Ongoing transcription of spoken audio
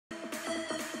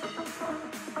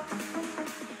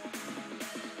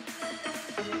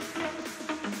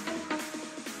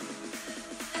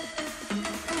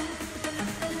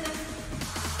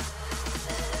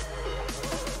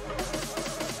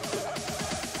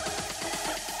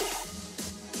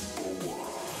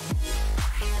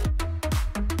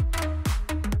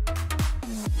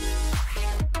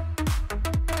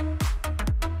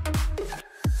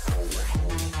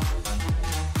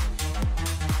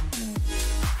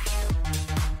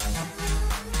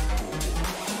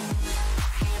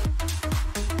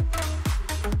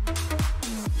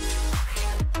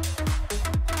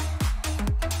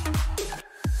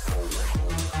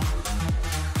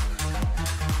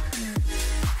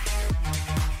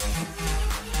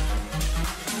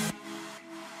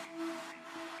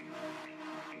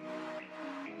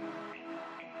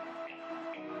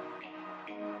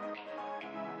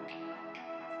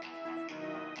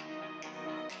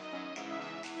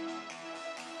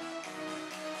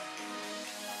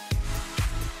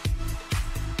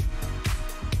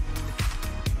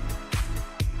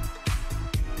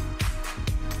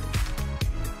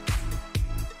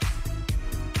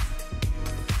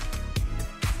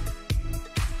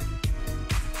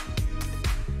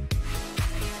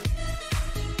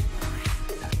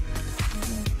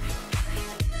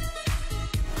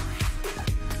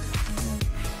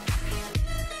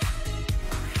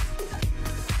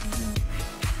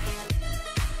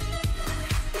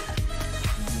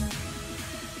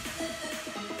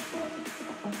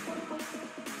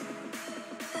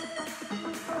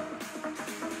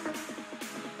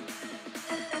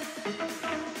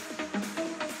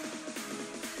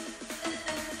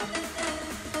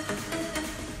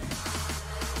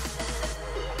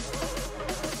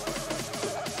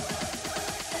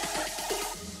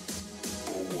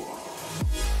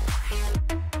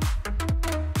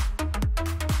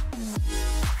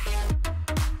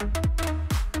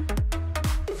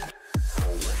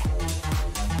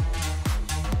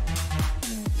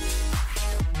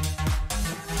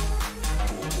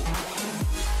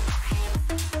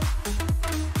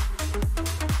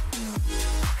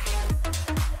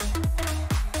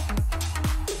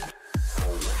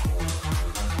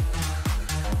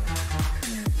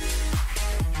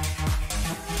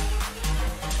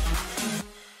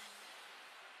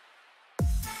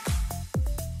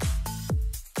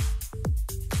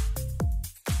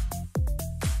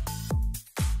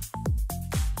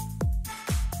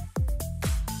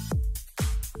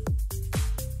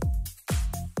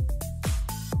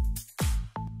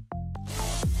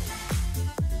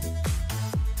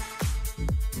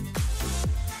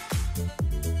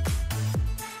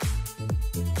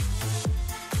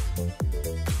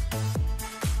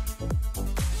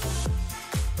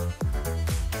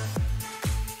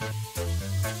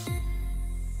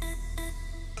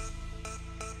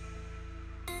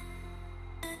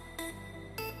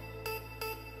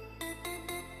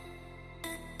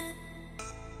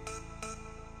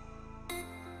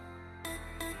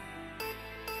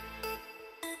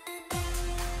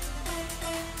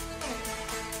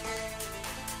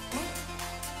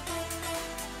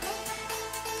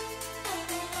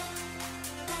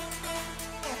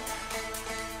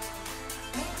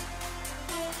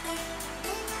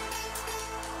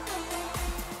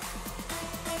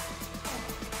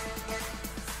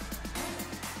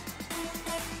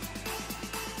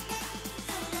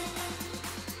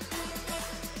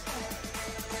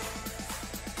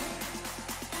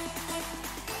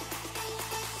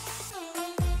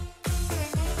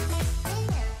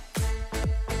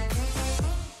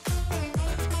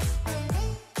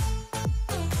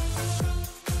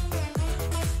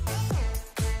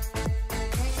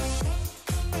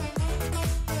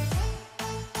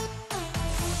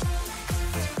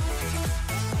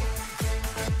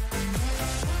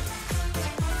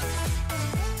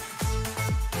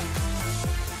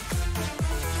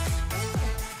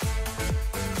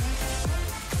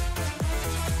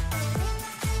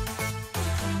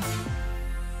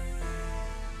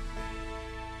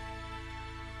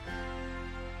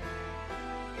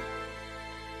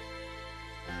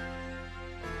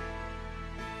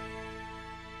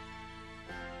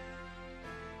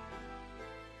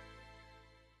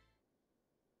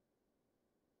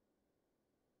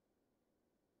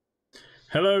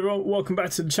Hello everyone, welcome back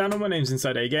to the channel. My name's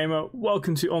InsideAgameR.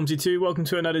 Welcome to Omsi 2. Welcome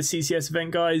to another CCS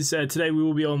event, guys. Today we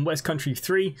will be on West Country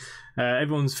 3.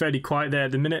 Everyone's fairly quiet there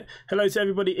at the minute. Hello to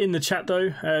everybody in the chat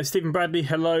though. Stephen Bradley,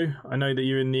 hello. I know that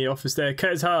you're in the office there.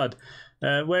 Curtis Hard,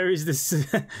 where is this?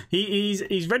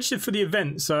 he's registered for the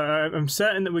event, so I'm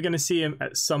certain that we're going to see him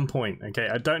at some point. Okay,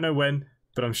 I don't know when,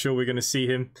 but I'm sure we're going to see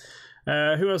him.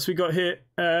 Who else we got here?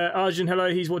 Arjun,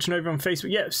 hello. He's watching over on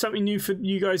Facebook. Yeah, something new for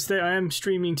you guys today. I am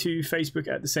streaming to Facebook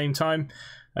at the same time.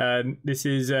 This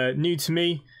is new to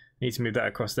me. Need to move that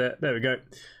across there. There we go.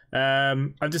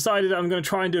 I've decided that I'm going to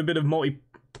try and do a bit of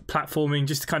multi-platforming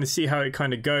just to kind of see how it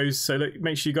kind of goes. So look,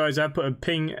 make sure you guys have put a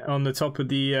ping on the top of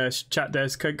the chat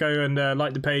desk. Go and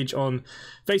like the page on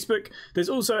Facebook. There's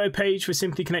also a page for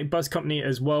Simply Connect Bus Company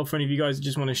as well for any of you guys that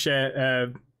just want to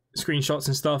share screenshots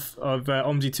and stuff of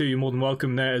Omsi 2. You're more than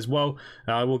welcome there as well.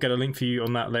 I will get a link for you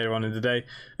on that later on in the day.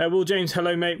 Will James,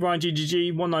 hello mate. Ryan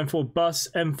GGG 194 Bus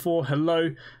M4,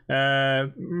 hello.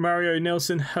 Mario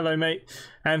Nilsson, hello mate.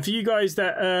 And for you guys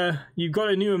that you've got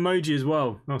a new emoji as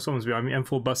well. Oh, someone's behind me.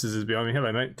 M4 Buses is behind me.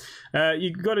 Hello mate.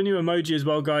 You've got a new emoji as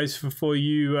well, guys, for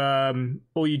you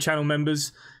all you channel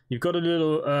members. You've got a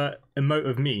little emote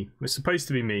of me. It's supposed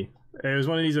to be me. It was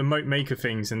one of these emote maker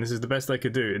things, and this is the best I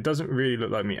could do. It doesn't really look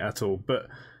like me at all, but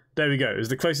there we go. It was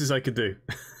the closest I could do.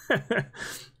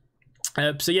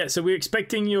 So yeah, so we're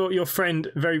expecting your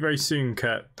friend very, very soon,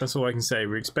 Kurt. That's all I can say.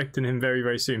 We're expecting him very,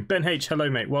 very soon. Ben H, hello,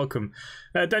 mate. Welcome.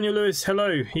 Daniel Lewis,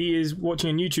 hello. He is watching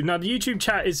on YouTube. Now, the YouTube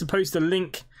chat is supposed to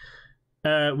link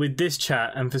with this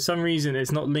chat, and for some reason,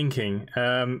 it's not linking.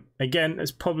 Again,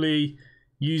 it's probably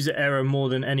user error more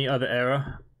than any other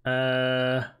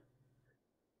error.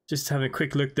 Just having a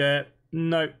quick look there.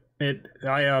 Nope,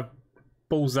 I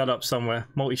balls that up somewhere.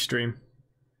 Multi-stream.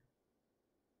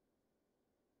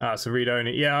 Ah, so read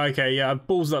only. Yeah, okay, yeah, I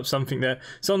balls up something there.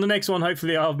 So on the next one,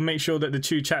 hopefully I'll make sure that the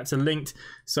two chats are linked.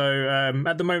 So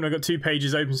at the moment I've got two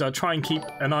pages open, so I'll try and keep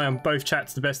an eye on both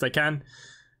chats the best I can.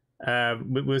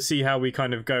 We'll see how we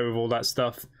kind of go with all that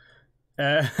stuff.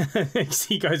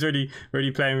 See you guys already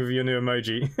playing with your new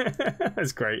emoji.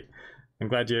 That's great. I'm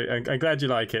glad you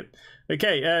like it.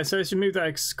 Okay, so let's move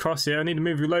that across here. I need to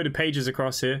move a load of pages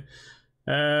across here.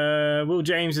 Will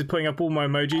James is putting up all my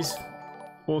emojis.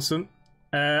 Awesome.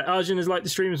 Arjun has liked the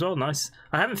stream as well. Nice.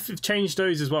 I haven't changed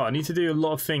those as well. I need to do a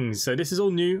lot of things. So this is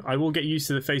all new. I will get used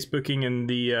to the Facebooking and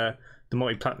the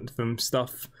multi-platform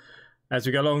stuff as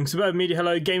we go along. Suburban Media,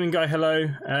 hello. Gaming Guy, hello.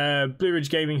 Blue Ridge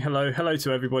Gaming, hello. Hello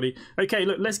to everybody. Okay,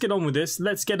 look, let's get on with this.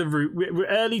 Let's get a route. We're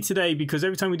early today because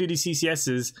every time we do these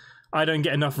CCSs, I don't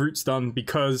get enough routes done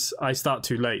because I start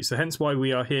too late. So hence why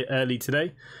we are here early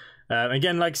today.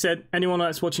 Again, like I said, anyone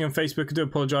that's watching on Facebook, I do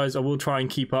apologize. I will try and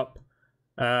keep up.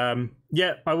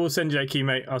 Yeah, I will send you that key,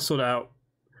 mate. I'll sort it out.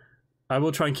 I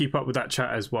will try and keep up with that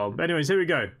chat as well. But anyways, here we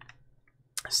go.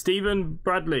 Stephen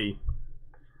Bradley.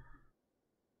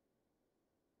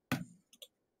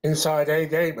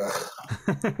 InsideAgameR.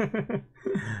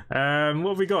 What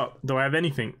have we got? Do I have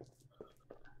anything?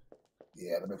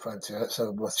 Yeah, let me find two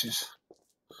so watches.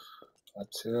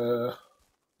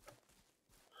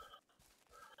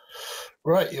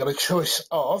 Right, you got a choice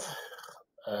of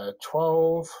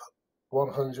 12,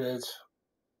 100,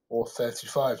 or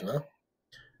 35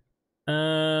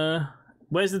 now.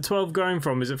 Where's the 12 going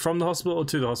from? Is it from the hospital or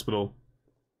to the hospital?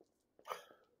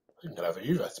 You can have it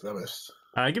either, to be honest.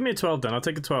 Give me a 12 then. I'll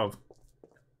take a 12.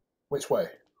 Which way?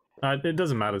 It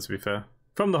doesn't matter, to be fair.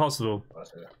 From the hospital.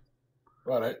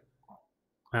 Right.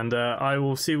 And I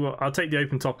will see what... I'll take the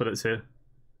open topper that's here.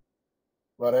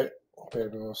 Right. Bear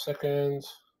with me 1 second.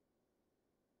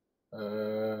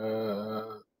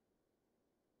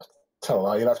 Tell a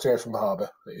lie, you'll have to go from the harbour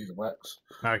at Eagle Wax.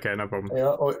 Okay, no problem. Yeah,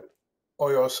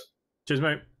 all yours. Cheers,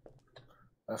 mate.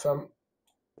 Have fun.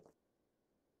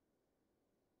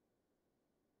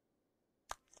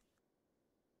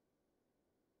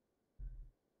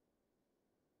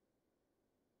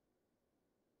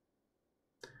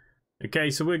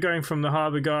 Okay, so we're going from the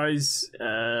harbour, guys.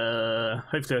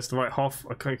 Hopefully that's the right Hoff.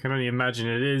 I can only imagine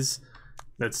it is.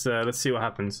 Let's see what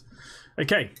happens.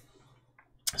 Okay.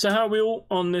 So how are we all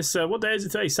on this? What day is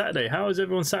it today? Saturday. How is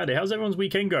everyone's Saturday? How's everyone's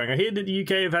weekend going? I hear that the UK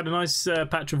have had a nice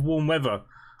patch of warm weather.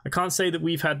 I can't say that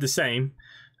we've had the same.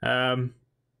 Couldn't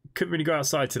really go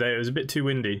outside today. It was a bit too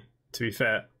windy, to be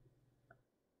fair.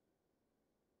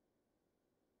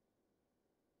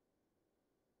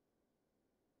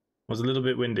 Was a little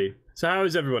bit windy. So how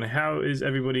is everyone? How is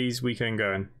everybody's weekend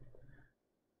going?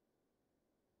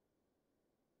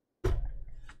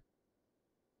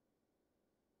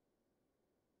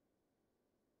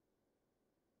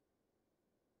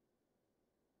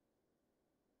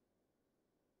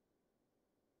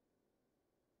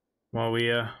 while we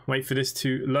wait for this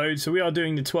to load. So we are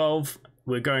doing the 12.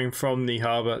 We're going from the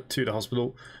harbour to the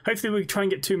hospital. Hopefully we try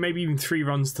and get 2, maybe even 3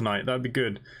 runs tonight. That'd be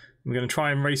good. I'm going to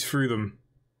try and race through them.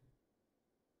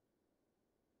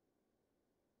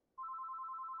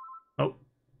 Oh.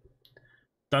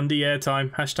 Dundee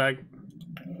airtime. Hashtag.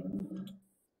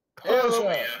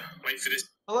 Hello. Wait for this.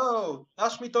 Hello.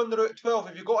 That's me done the route 12.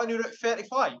 Have you got any route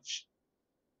 35s?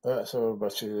 So,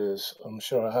 but is, I'm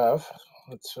sure I have.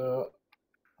 Let's,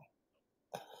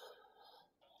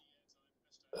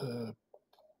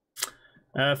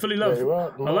 fully love.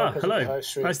 Hello.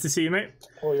 Nice to see you, mate.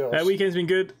 Weekend's been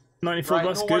good. 94 right,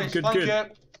 bus. No good. you.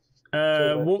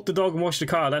 Walk the dog and wash the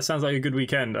car. That sounds like a good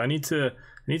weekend. I need to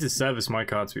service my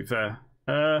car, to be fair.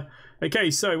 Okay,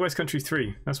 so West Country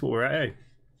 3. That's what we're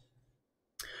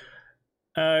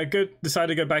at, good.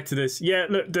 Decided to go back to this. Yeah,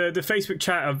 look, the Facebook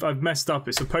chat I've messed up.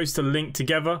 It's supposed to link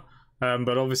together.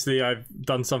 But obviously I've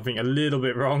done something a little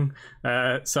bit wrong.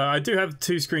 So I do have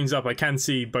 2 screens up. I can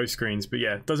see both screens, but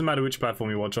yeah, doesn't matter which platform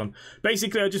you watch on.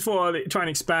 Basically, I just thought I'd try and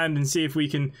expand and see if we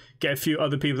can get a few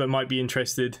other people that might be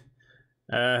interested.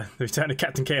 The return of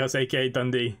Captain Chaos, aka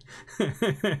Dundee.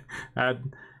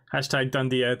 Hashtag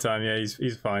Dundee airtime. Yeah,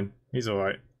 he's fine. He's all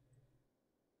right.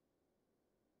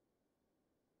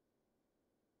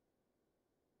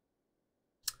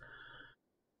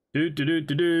 So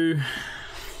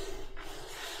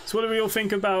what do we all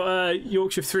think about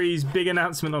Yorkshire 3's big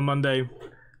announcement on Monday?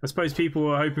 I suppose people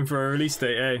were hoping for a release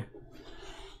date, eh?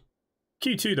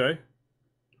 Q2 though.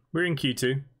 We're in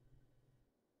Q2.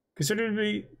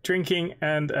 Considerably drinking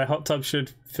and a hot tub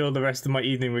should fill the rest of my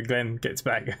evening when Glenn gets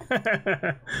back.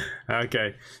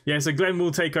 Okay. Yeah, so Glenn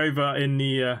will take over in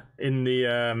the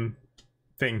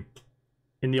thing.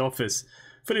 In the office.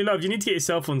 Fully loved, you need to get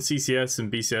yourself on CCS and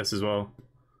BCS as well.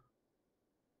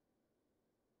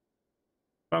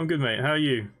 I'm good, mate. How are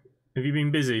you? Have you been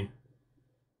busy?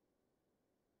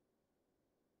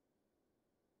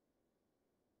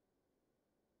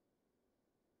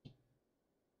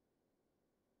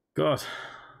 God,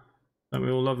 don't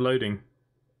we all love loading?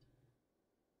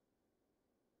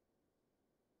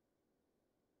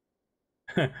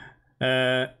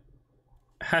 Hashtag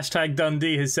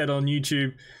Dundee has said on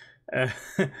YouTube,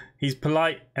 he's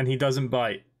polite and he doesn't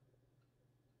bite.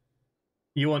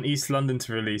 You want East London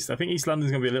to release. I think East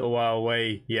London's going to be a little while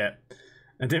away yet.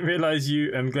 I didn't realise you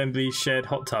and Glenblee shared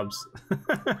hot tubs.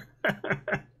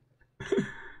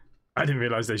 I didn't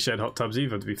realise they shared hot tubs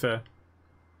either, to be fair.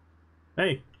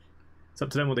 Hey, it's up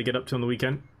to them what they get up to on the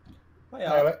weekend. Hi,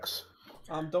 Alex.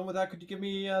 I'm done with that. Could you give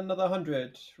me another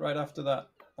 100 right after that?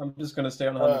 I'm just going to stay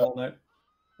on 100 all night,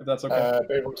 if that's okay.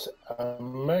 I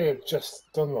may have just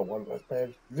done the one. I may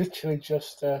have literally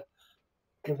just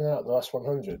given out the last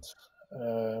 100.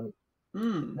 Anyway.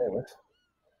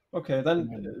 Okay,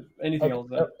 then anything else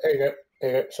then? Here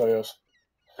you go. Sorry, yours.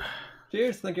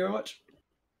 Cheers, thank you very much.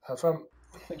 Have fun.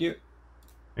 Thank you.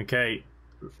 Okay,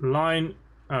 line.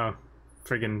 Oh,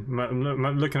 friggin'.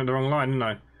 I'm looking at the wrong line, didn't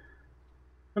I?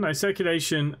 Oh no,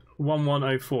 circulation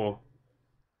 1104.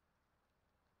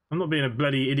 I'm not being a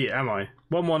bloody idiot, am I?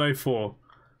 1104.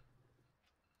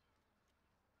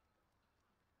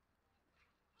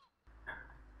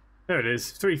 There it is,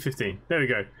 315. There we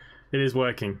go. It is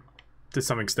working to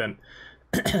some extent.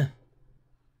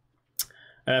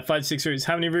 5-6 routes.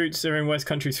 How many routes are in West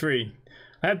Country 3?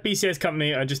 I have BCS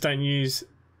company. I just don't use.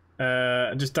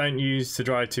 To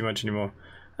drive too much anymore.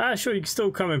 Sure, you can still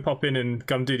come and pop in and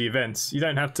come do the events. You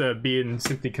don't have to be in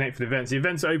Simply Connect for the events. The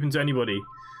events are open to anybody.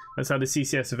 That's how the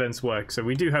CCS events work. So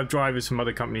we do have drivers from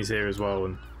other companies here as well.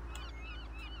 And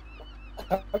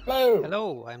hello.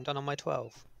 Hello, I'm done on my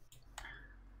 12.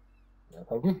 No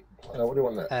problem. What do you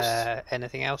want next?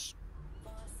 Anything else?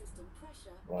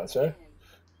 Right, so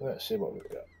let's see what we've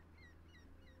got.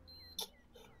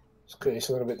 It's clearly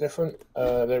something a bit different.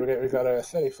 There we go. We've got a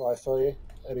 35 for you.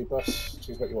 Any bus.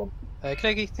 Choose what you want.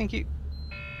 Okay, thank you.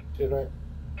 Cheers, mate.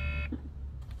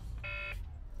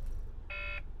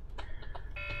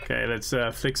 okay, let's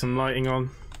flick some lighting on.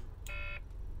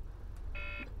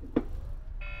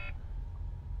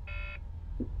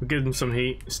 We'll give them some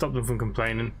heat. Stop them from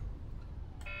complaining.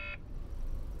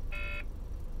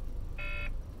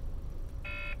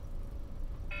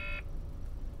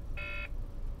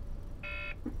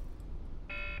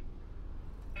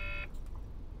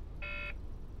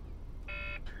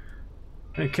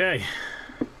 Okay.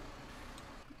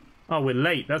 Oh, we're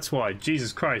late. That's why.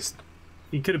 Jesus Christ.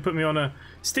 You could have put me on a...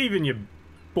 Stephen, you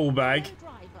ball bag.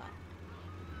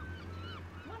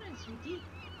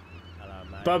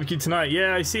 Barbecue tonight.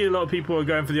 Yeah, I see a lot of people are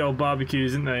going for the old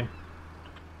barbecues, isn't they?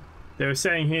 They were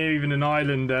saying here, even in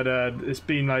Ireland, that it's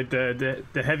been like the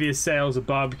heaviest sales of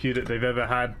barbecue that they've ever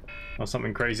had, or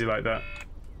something crazy like that.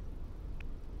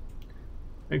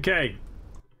 Okay.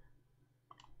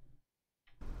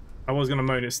 I was going to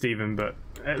moan at Steven, but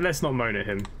let's not moan at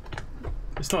him.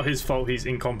 It's not his fault he's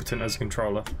incompetent as a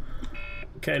controller.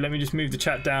 Okay, let me just move the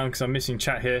chat down because I'm missing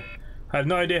chat here. I have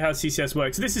no idea how CCS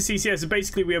works. This is CCS. So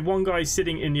basically, we have one guy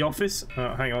sitting in the office.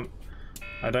 Oh, hang on.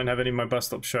 I don't have any of my bus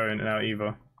stops showing now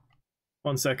either.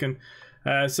 1 second.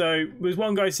 So there's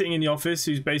one guy sitting in the office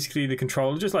who's basically the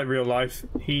controller, just like real life.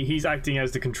 He's acting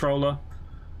as the controller.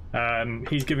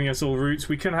 He's giving us all routes.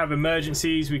 We can have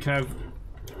emergencies. We can have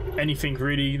anything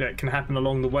really that can happen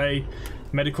along the way.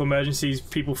 Medical emergencies,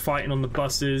 people fighting on the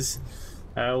buses,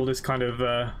 all this kind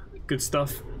of good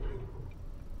stuff.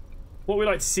 What we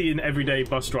like to see in everyday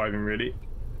bus driving, really.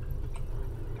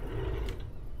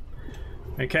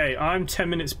 Okay, I'm 10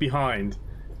 minutes behind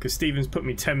because Steven's put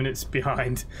me 10 minutes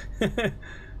behind.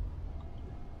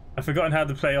 I've forgotten how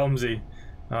to play Omsi.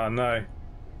 Oh no.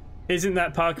 Isn't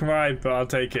that park and ride, but I'll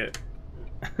take it.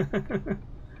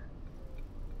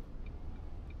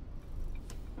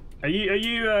 Are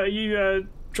you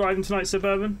driving tonight,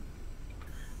 Suburban?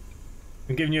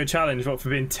 I'm giving you a challenge, what, for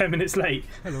being 10 minutes late?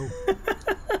 Hello.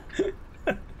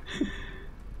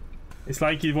 It's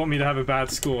like you want me to have a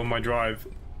bad score on my drive.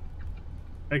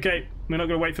 Okay, we're not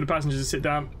going to wait for the passengers to sit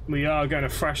down. We are going to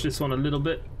thrash this one a little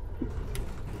bit.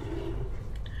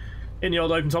 In the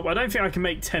old open top, I don't think I can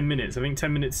make 10 minutes. I think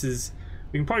 10 minutes is...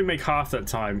 We can probably make half that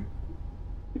time.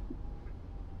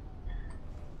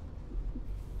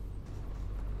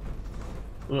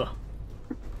 Ugh.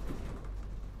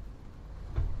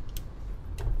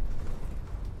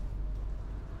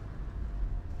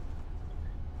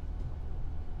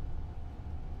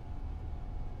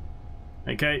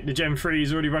 Okay, the Gen 3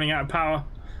 is already running out of power.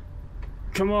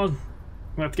 Come on.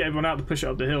 We'll have to get everyone out to push it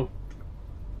up the hill.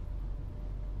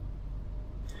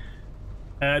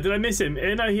 Did I miss him?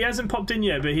 No, he hasn't popped in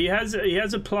yet, but he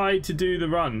has applied to do the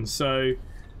run. So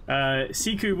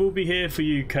Siku will be here for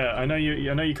you, Kurt. I know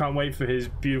you can't wait for his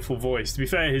beautiful voice. To be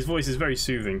fair, his voice is very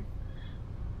soothing.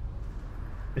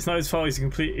 It's not his fault he's a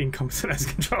complete incompetent as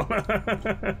a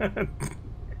controller.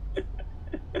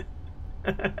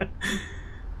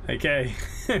 Okay.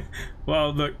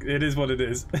 Well, look, it is what it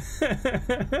is.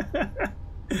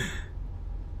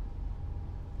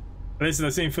 Listen,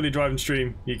 I've seen fully drive and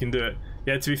stream. You can do it.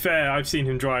 Yeah, to be fair, I've seen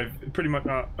him drive pretty much.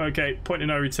 Okay, point of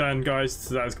no return, guys.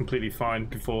 So that was completely fine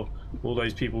before all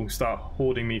those people start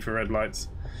hoarding me for red lights.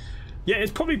 Yeah,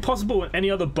 it's probably possible in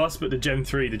any other bus but the Gen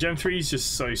 3. The Gen 3 is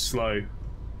just so slow.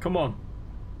 Come on.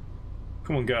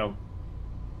 Come on, girl.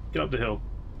 Get up the hill.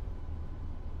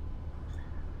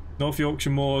 North Yorkshire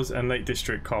Moors and Lake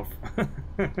District cough.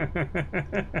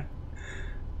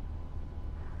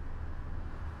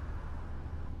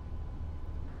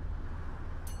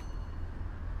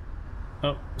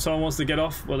 Oh, someone wants to get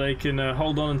off? Well, they can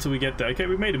hold on until we get there. Okay,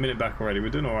 we've made a minute back already. We're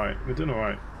doing all right. We're doing all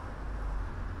right.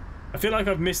 I feel like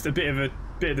I've missed a bit of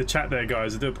the chat there,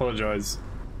 guys. I do apologise.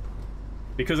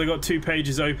 Because I got 2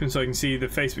 pages open so I can see the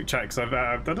Facebook chat. Because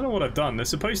I don't know what I've done. They're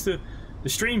supposed to. The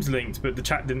stream's linked, but the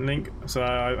chat didn't link. So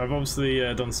I've obviously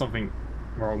done something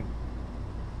wrong.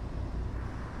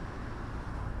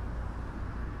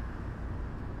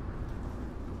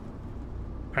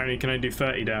 Apparently, you can only do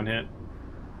 30 down here.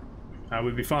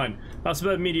 We'd be fine.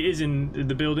 Suburban Media is in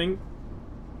the building.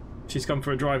 She's come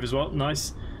for a drive as well.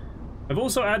 Nice. I've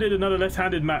also added another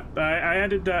left-handed map. I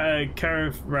added that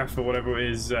Karaf or whatever it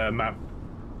is map.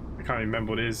 I can't even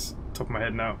remember what it is. Top of my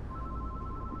head now.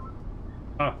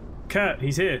 Oh, Kurt,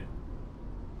 he's here.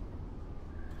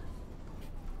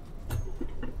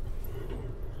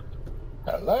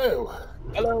 Hello.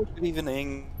 Hello. Good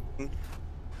evening.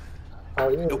 How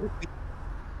are you?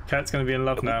 Kat's gonna be in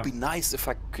love now. It would be nice if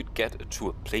I could get a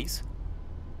tour, please.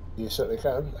 You certainly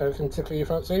can. Anything particular you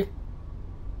fancy?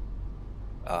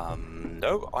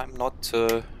 No, I'm not.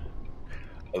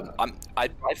 I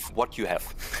drive what you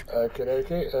have.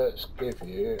 Okay. Let's give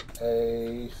you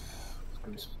a.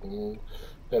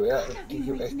 There we are. Let's give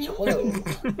you a 12.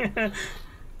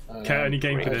 Cat only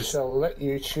game for I this. shall let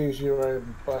you choose your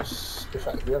own bus. In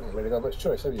fact, you haven't really got much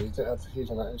choice, have you? You don't have a huge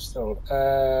amount installed.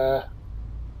 There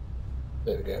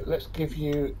we go. Let's give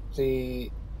you the.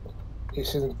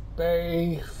 It's in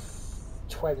Bay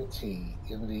 20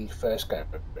 in the first garage.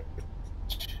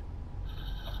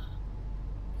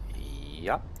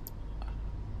 Yeah.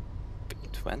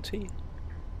 20.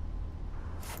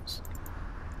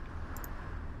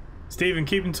 Stephen,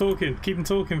 keep him talking. Keep him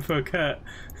talking for a cat.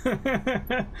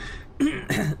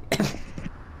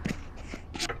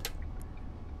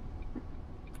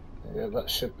 that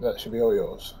should be all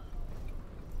yours.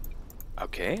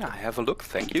 Okay, I have a look.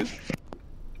 Thank you.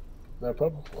 No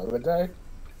problem. Have a good day.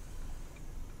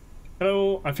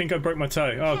 Hello, I think I broke my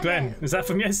toe. Oh, Glenn, is that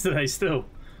from yesterday still?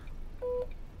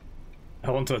 I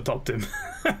want to adopt him.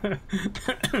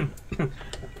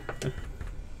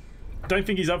 Don't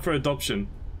think he's up for adoption.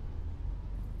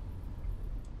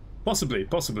 Possibly,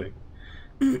 possibly.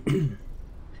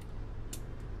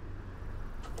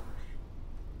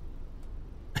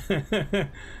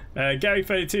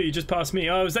 Gary32, you just passed me.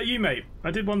 Oh, is that you, mate?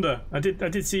 I did wonder. I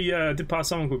did see. I did pass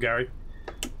someone called Gary.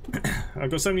 I've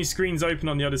got so many screens open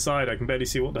on the other side, I can barely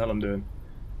see what the hell I'm doing.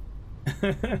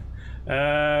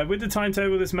 With the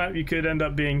timetable of this map, you could end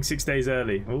up being 6 days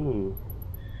early. Ooh.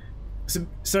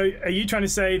 So are you trying to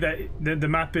say that the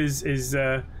map is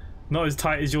not as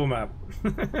tight as your map?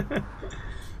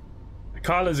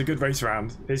 Carla's a good race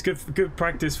round. It's good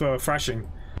practice for thrashing.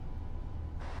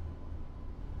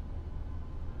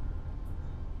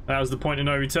 That was the point of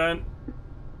no return.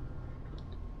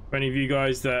 For any of you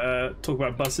guys that talk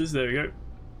about buses, there we go.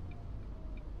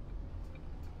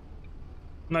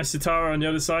 Nice Sitara on the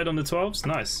other side on the 12s.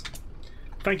 Nice.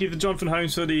 Thank you to Jonathan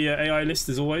Holmes for the AI list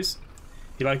as always.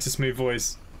 He likes a smooth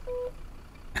voice.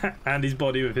 And his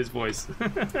body with his voice.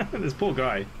 This poor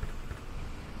guy.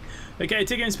 Okay,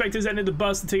 ticket inspector's entered the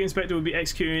bus. The ticket inspector will be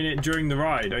executing it during the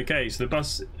ride. Okay, so the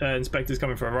bus inspector's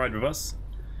coming for a ride with us.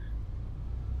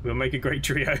 We'll make a great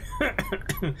trio.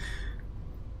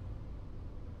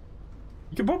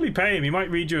 You can probably pay him. He might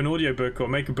read you an audiobook or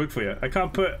make a book for you. I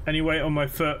can't put any weight on my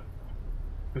foot.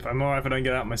 If I'm alright if I don't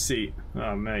get out of my seat.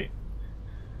 Oh, mate.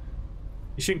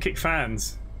 You shouldn't kick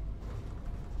fans.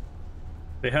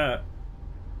 They hurt.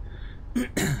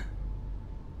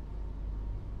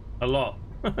 A lot.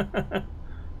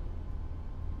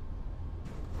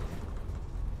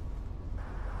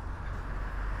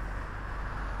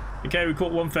 Okay, we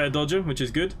caught one fair dodger, which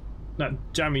is good. That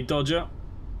jammy dodger.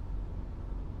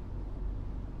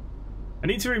 I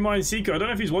need to remind Seiko, I don't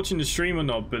know if he's watching the stream or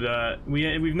not, but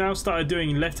we've now started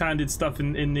doing left-handed stuff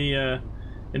in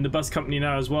the bus company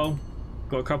now as well.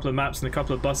 Got a couple of maps and a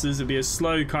couple of buses. It'll be a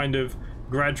slow kind of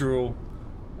gradual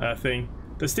thing.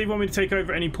 Does Steve want me to take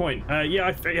over at any point? Yeah,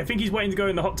 I think he's waiting to go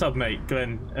in the hot tub, mate,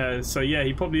 Glenn. So yeah,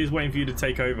 he probably is waiting for you to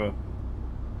take over.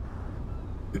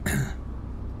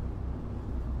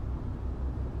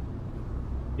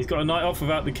 He's got a night off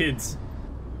without the kids.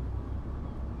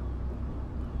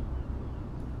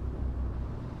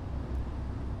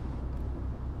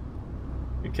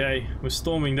 Okay, we're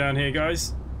storming down here,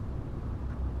 guys.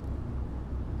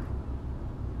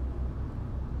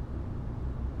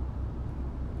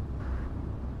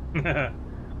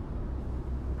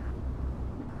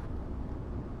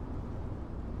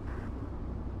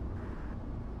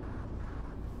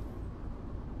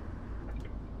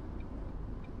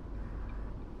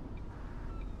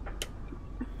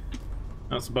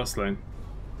 That's a bus lane.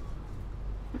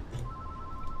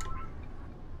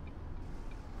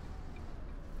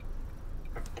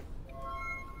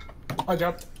 Hi,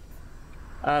 John.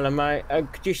 Hello, mate.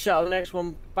 Could you shuttle the next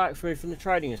one back for me from the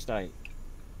trading estate?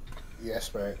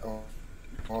 Yes, mate.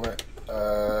 On it.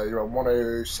 You're on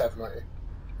 107, aren't you?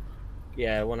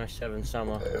 Yeah, 107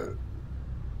 summer.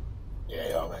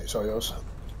 Yeah, mate. It's all yours.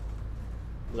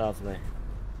 Lovely.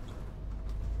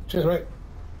 Cheers, mate.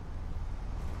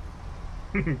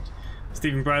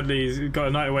 Stephen Bradley's got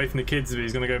a night away from the kids, but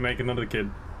he's going to go make another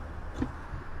kid.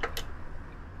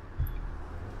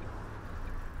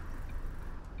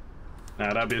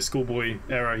 Nah, that'd be a schoolboy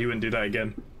error. He wouldn't do that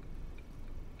again.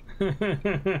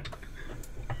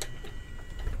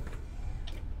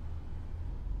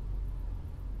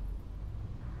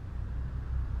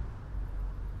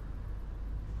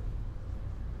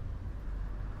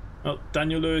 Oh,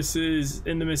 Daniel Lewis is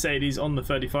in the Mercedes on the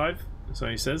 35, so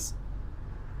he says.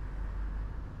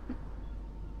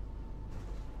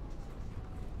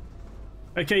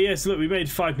 Okay, yes, look, we made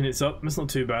 5 minutes up. That's not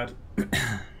too bad.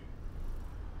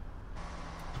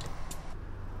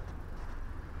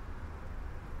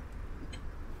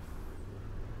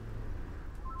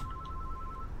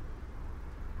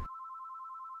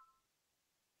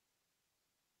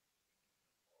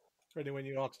 Ready when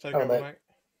you are to take over, mate.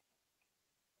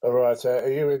 Alright, are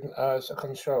you in as a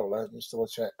controller? Just double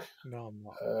check. No, I'm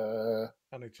not.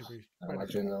 I need to be. I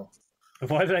imagine though.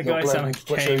 Why did that guy sound like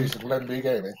he came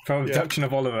from Abduction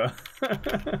of Oliver?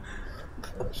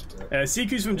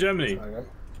 Siku's from Germany.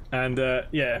 And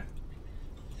yeah,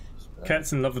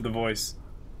 Kat's in love with the voice.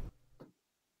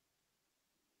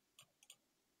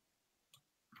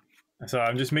 So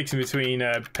I'm just mixing between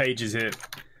pages here.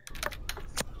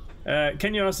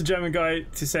 Can you ask the German guy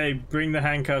to say, bring the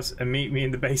handcuffs and meet me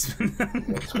in the basement?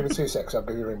 It's going to be 2 seconds, I'll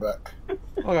give you a ring back.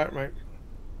 Alright, mate.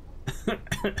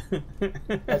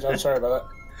 I'm sorry about that.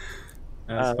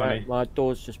 That's funny. My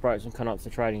door's just broke, so I'm coming up to the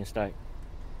trading estate.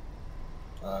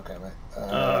 Okay, mate.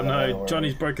 Oh no,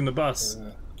 Johnny's broken the bus.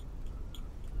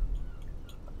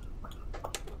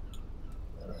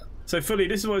 So fully,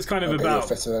 this is what it's kind of about.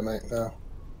 There, mate, now.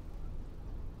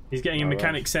 He's getting a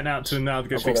mechanic sent out to him now to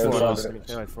go fix the doors.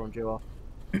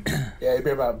 Yeah, he'll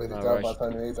be about a minute down by the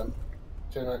time you leave them.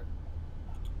 Cheers, mate.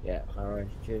 Yeah, alright,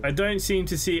 cheers. I don't seem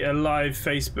to see a live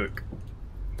Facebook.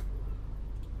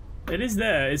 It is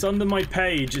there. It's under my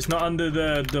page. It's not under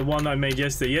the one I made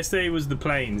yesterday. Yesterday was the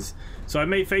planes. So I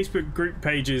made Facebook group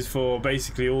pages for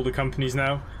basically all the companies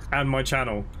now and my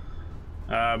channel.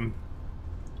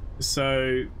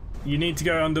 So you need to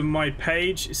go under my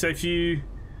page. So if you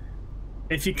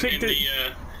clicked it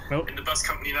in the bus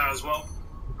company now as well,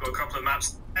 we've got a couple of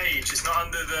maps. Page. It's not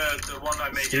under the one I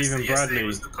made yesterday. Yesterday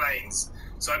was the planes.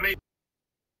 So I made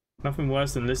nothing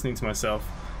worse than listening to myself.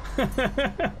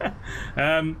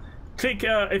 Click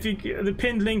if you the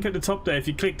pinned link at the top there. If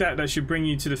you click that, that should bring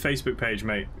you to the Facebook page,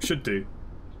 mate. Should do.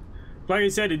 Like I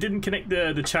said, it didn't connect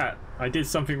the chat. I did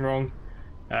something wrong,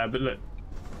 but look,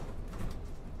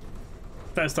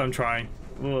 first time trying.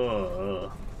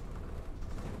 Whoa.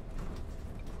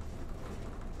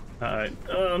 Alright.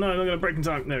 Oh no, I'm not gonna break in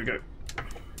time. There we go.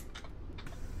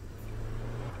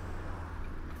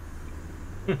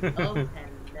 Oh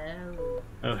hello.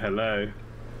 Oh hello.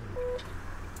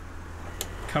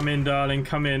 Come in, darling,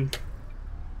 come in.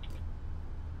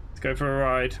 Let's go for a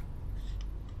ride.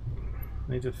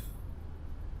 Need to...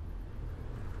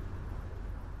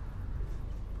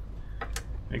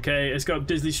 Okay, let's go up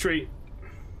Disley Street.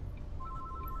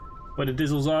 Where the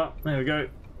Dizzles are. There we go.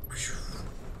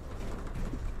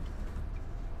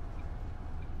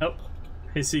 Oh,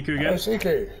 here's Siku again. Hey,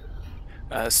 Siku.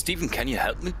 Stephen, can you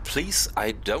help me, please?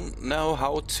 I don't know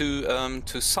how to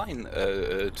sign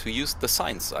to use the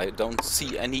signs. I don't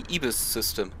see any EBIS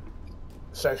system.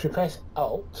 So if you press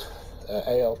Alt,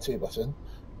 ALT button,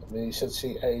 and then you should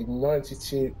see a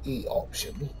 92E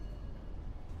option.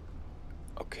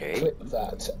 Okay. Click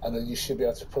that, and then you should be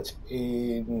able to put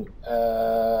in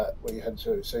where you head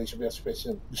to. So you should be able to put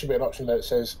in. There should be an option that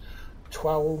says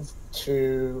 12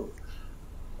 to.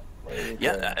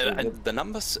 Yeah, the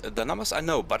numbers I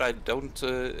know, but I don't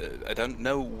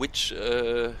know which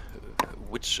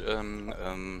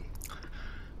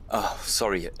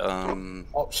sorry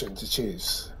option to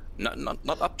choose.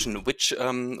 Not option. Which Is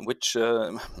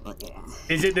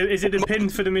it the pin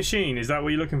for the machine? Is that what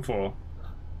you're looking for?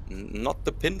 Not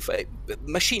the pin for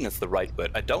machine is the right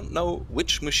word. I don't know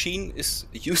which machine is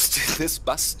used in this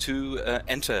bus to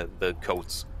enter the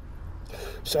codes.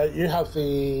 So you have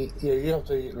the I think you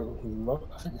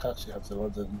actually have the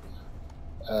London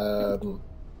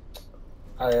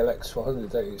ILX 400,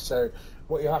 don't you? So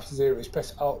what you have to do is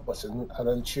press Alt button and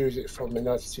then choose it from the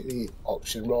 92E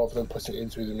option rather than putting it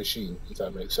into the machine, if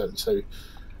that makes sense. So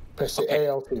press the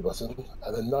ALT button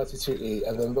and then 92E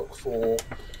and then look for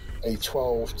a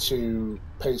 12 to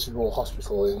Paisley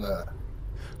Hospital in there.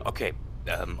 Okay.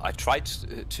 I tried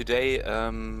today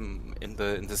in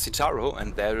the Citaro,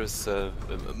 and there is a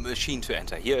machine to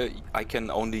enter. Here I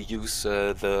can only use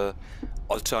the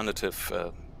alternative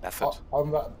method.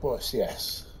 On that bus,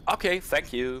 yes. Okay,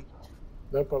 thank you.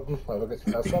 No problem.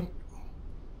 Have fun.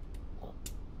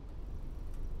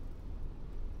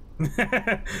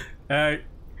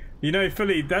 You know,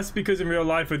 fully. That's because in real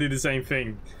life I do the same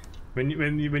thing. When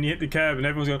you hit the curb and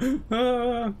everyone's going,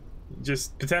 ah,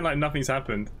 just pretend like nothing's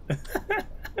happened.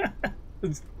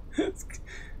 It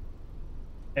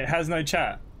has no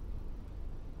chat.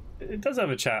 It does have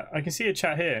a chat. I can see a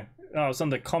chat here. Oh, it's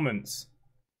under comments.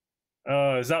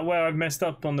 Oh, is that where I've messed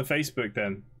up on the Facebook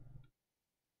then?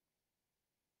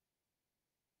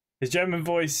 His German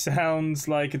voice sounds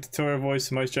like a tutorial voice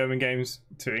for most German games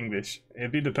to English.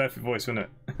 It'd be the perfect voice, wouldn't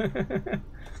it?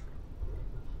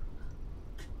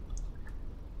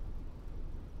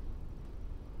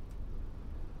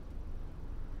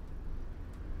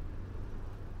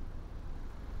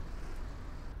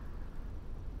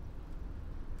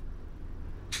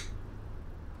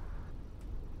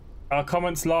 Our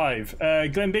comments live.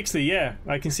 Glenn Bixley, yeah,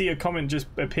 I can see your comment just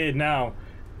appeared now,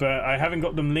 but I haven't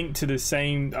got them linked to the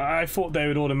same. I thought they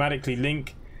would automatically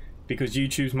link because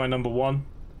YouTube's my #1.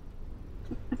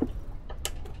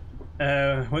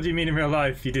 What do you mean in real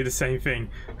life you do the same thing?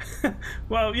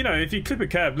 Well, you know, if you clip a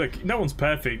curb, look, no one's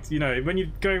perfect. You know, when you're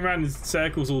going around in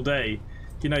circles all day,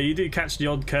 you know, you do catch the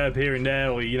odd curb here and there,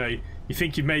 or, you know, you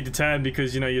think you've made the turn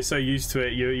because, you know, you're so used to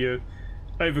it, you're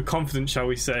overconfident, shall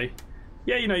we say.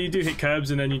 Yeah, you know, you do hit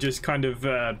curbs and then you just kind of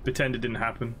pretend it didn't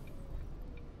happen.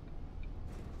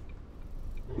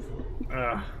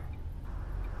 I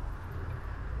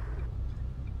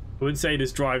would say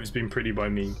this drive has been pretty by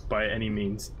me, by any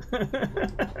means.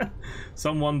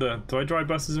 Some wonder, do I drive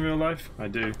buses in real life? I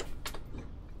do.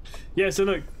 Yeah, so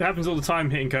look, it happens all the time,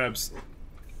 hitting curbs.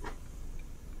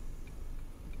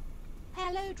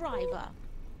 Hello, driver.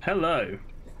 Hello.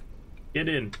 Get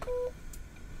in.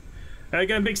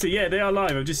 Going Bixley, yeah, they are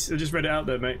live. I just read it out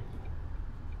there, mate.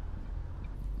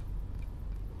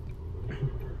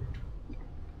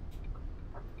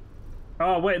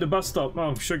 Oh, wait, the bus stop.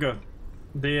 Oh, sugar.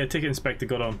 The ticket inspector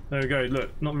got on. There we go.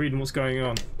 Look, not reading what's going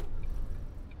on.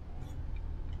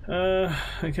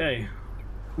 Okay.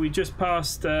 We just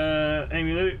passed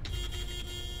Amy Lou.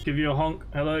 Give you a honk.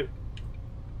 Hello.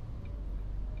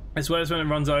 I swear it's when it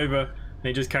runs over and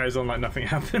he just carries on like nothing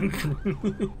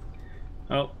happened.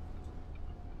 Oh.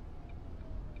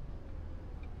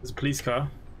 There's a police car.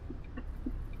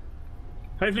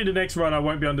 Hopefully the next run I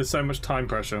won't be under so much time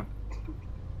pressure.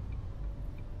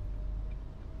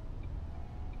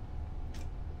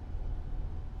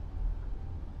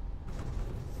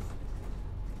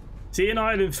 See, in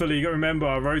Ireland fully, you got to remember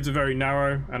our roads are very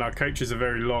narrow and our coaches are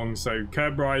very long, so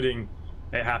curb riding,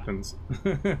 it happens.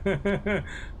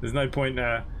 There's no point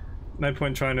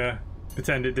trying to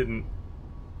pretend it didn't.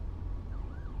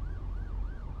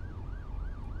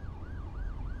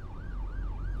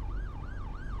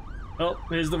 Oh,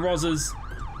 here's the Rozzers.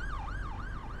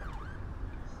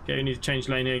 Okay, we need to change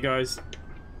lane here, guys.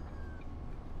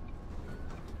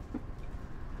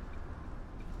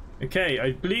 Okay,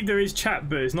 I believe there is chat,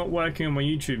 but it's not working on my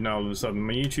YouTube now all of a sudden.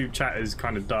 My YouTube chat has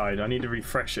kind of died. I need to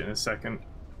refresh it in a second.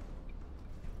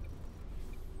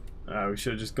 We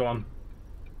should have just gone.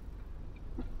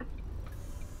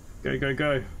 Go, go,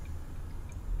 go.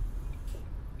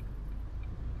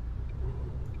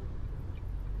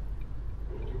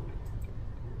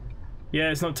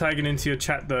 Yeah, it's not tagging into your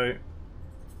chat though.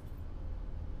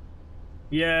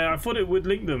 Yeah, I thought it would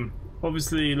link them.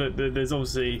 Obviously, look, there's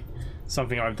obviously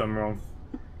something I've done wrong.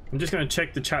 I'm just going to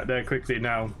check the chat there quickly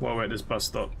now while we're at this bus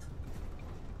stop.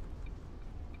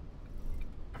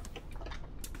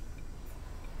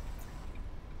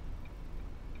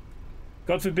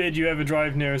 God forbid you ever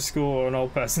drive near a school or an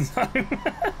old person's home.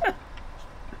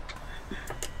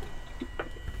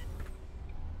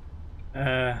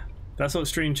 That's what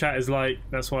stream chat is like.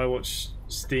 That's why I watch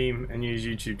Steam and use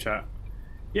YouTube chat.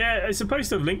 Yeah, it's supposed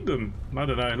to have linked them. I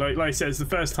don't know. Like I said, it's the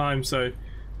first time, so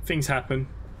things happen.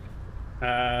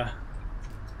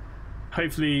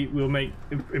 Hopefully, we'll make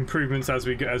improvements as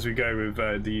we go with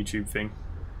the YouTube thing.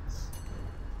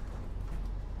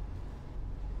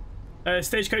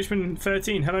 Stagecoachman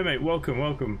 13, hello mate, welcome,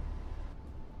 welcome.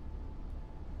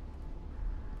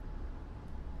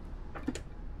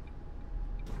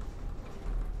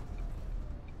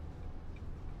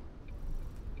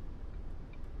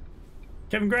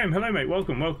 Kevin Graham, hello mate,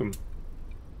 welcome, welcome.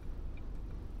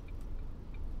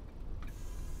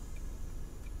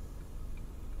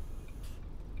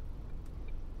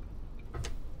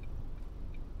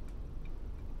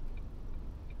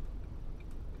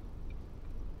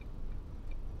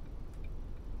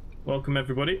 Welcome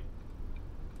everybody.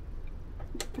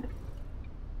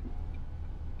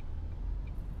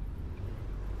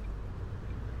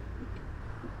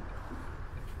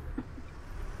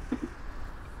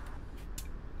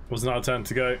 Wasn't our turn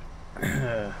to go.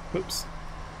 Whoops.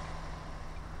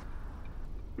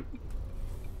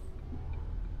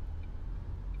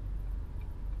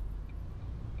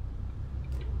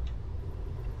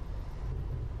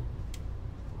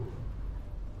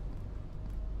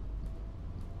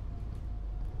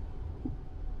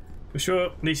 For sure,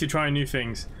 at least you're trying new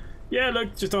things. Yeah,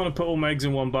 look, just don't want to put all my eggs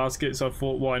in one basket, so I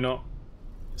thought, why not?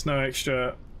 It's no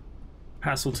extra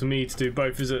hassle to me to do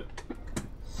both, is it?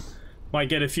 Might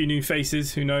get a few new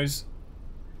faces, who knows?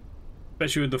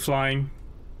 Especially with the flying.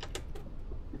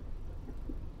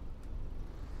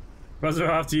 Buzzer,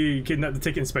 after you kidnapped the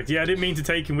ticket inspector. Yeah, I didn't mean to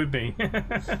take him with me.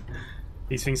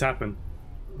 These things happen.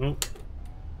 Oh.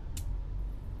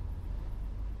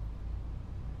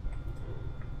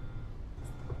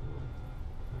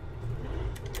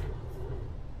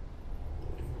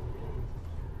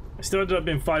 I still ended up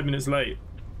being 5 minutes late.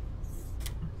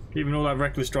 Even all that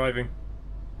reckless driving.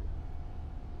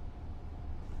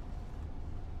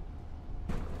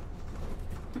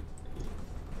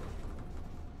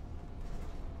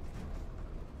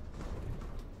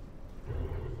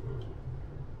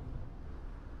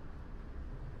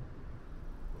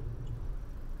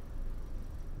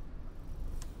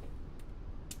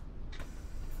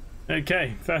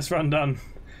 Okay, first run done.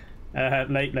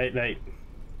 Late.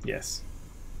 Yes.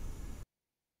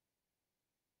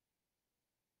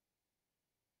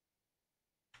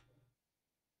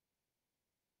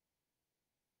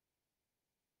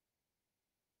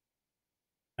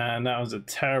 And that was a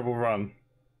terrible run.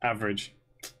 Average.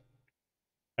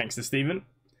 Thanks to Stephen.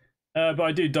 But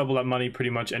I do double that money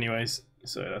pretty much anyways,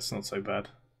 so that's not so bad.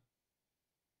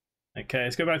 Okay,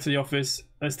 let's go back to the office.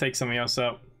 Let's take something else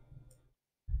up.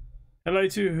 Hello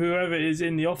to whoever is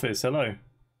in the office. Hello.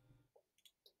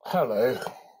 Hello.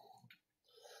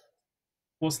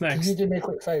 What's next? Can you do me a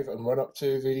quick favour and run up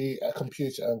to the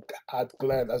computer and add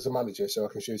Glenn as a manager so I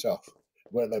can shoot off?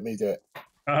 Won't let me do it.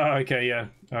 Oh, okay, yeah.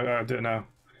 I'll do it now.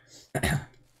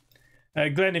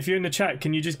 Glenn, if you're in the chat,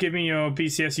 can you just give me your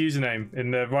BCS username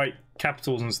in the right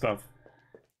capitals and stuff?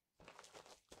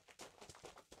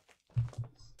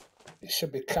 It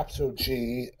should be capital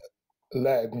G,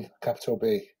 Len, capital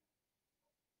B.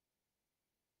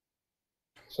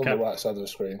 It's on the right side of the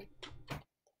screen.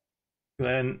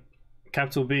 Glenn,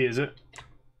 capital B, is it?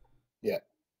 Yeah.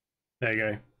 There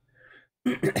you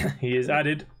go. He is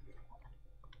added.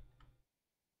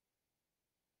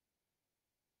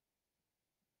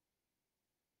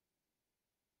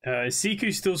 Is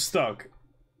Siku still stuck?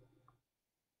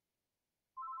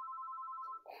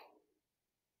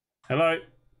 Hello.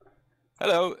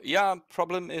 Hello. Yeah,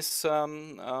 problem is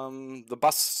the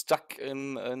bus stuck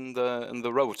in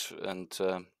the road, and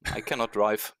I cannot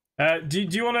drive. Do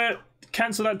you want to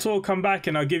cancel that tour? Come back,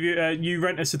 and I'll give you you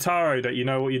rent a Citaro that you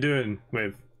know what you're doing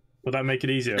with. Will that make it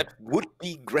easier? That would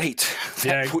be great.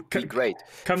 That would be great.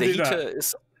 Come the do heater that.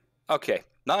 is okay.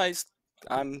 Nice.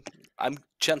 I'm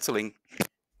cancelling.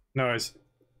 No worries.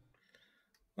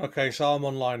 Okay, so I'm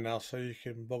online now, so you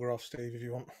can bugger off, Steve, if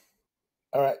you want.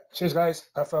 All right. Cheers, guys.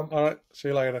 Have fun. All right. See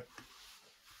you later.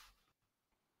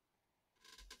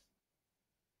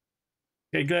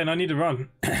 Okay, Glenn, I need to run.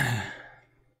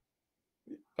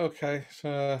 Okay,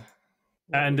 so...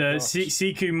 And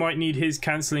Siku might need his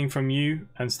cancelling from you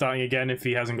and starting again if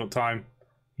he hasn't got time.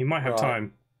 He might have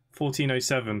time.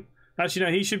 14:07. Actually,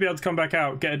 no, he should be able to come back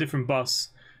out, get a different bus.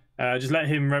 Just let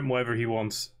him rent whatever he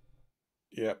wants.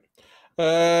 Yep.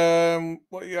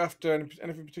 What are you after?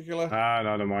 Anything particular? No, I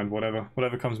don't mind.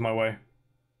 Whatever comes my way.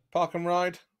 Park and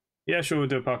ride? Yeah, sure, we'll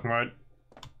do a park and ride.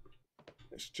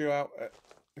 It's due out at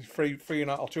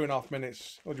 2.5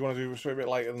 minutes. Or do you want to do a bit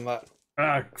later than that?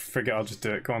 Forget. I'll just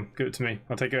do it. Come on, give it to me.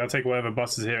 I'll take whatever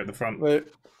bus is here at the front. There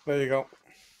you go.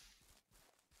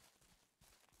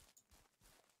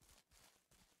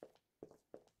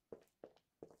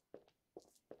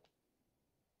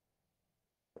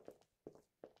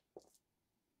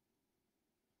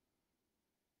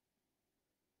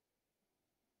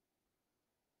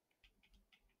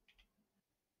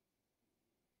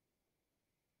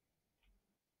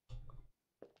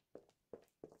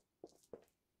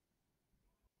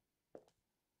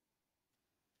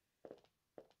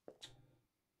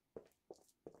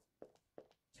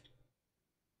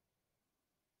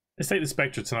 Let's take the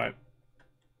Spectra tonight.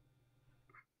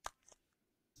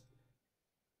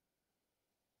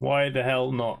 Why the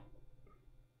hell not?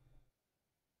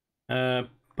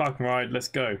 Park and ride, let's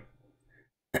go.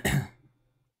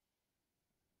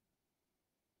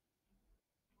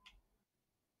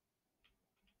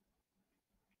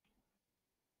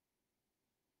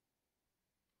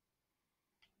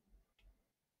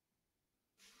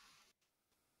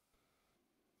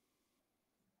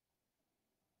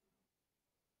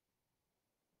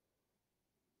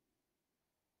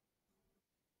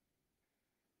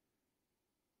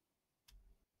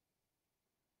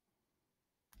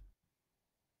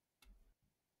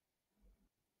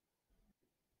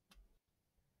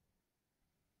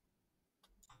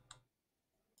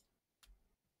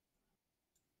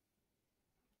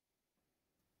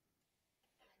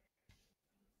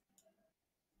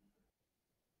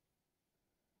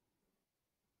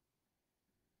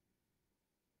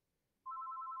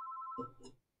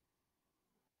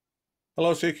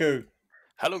 Hello, Siku.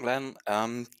 Hello, Glenn.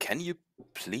 Can you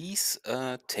please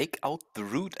take out the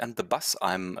route and the bus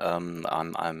I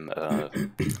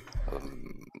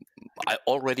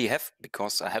already have,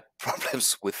 because I had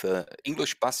problems with the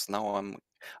English bus. Now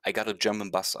I got a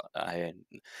German bus. I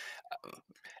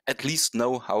at least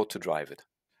know how to drive it.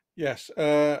 Yes.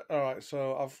 All right.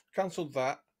 So I've cancelled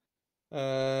that.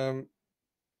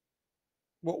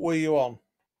 What were you on?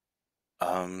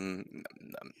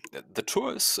 The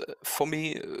tour is for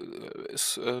me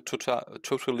is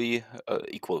totally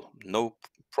equal. No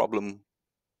problem.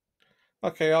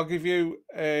 Okay, I'll give you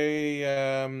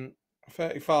a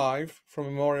 35 from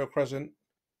Memorial Crescent.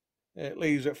 It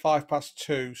leaves at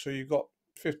 2:05, so you've got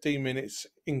 15 minutes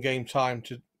in-game time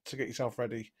to get yourself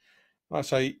ready. Like I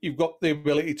say, you've got the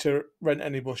ability to rent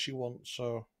any bus you want,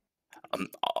 so...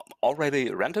 Already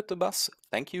rented the bus,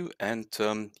 thank you, and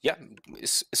yeah,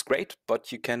 it's great,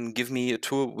 but you can give me a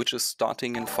tour which is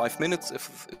starting in 5 minutes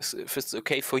if it's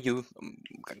okay for you.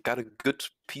 Got a good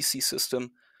PC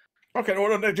system. Okay,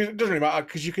 well, it doesn't really matter,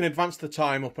 because you can advance the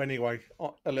time up anyway,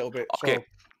 a little bit. Okay. So,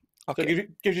 Okay. so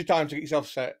it gives you time to get yourself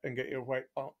set and get your way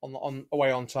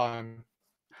away on time.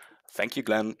 Thank you,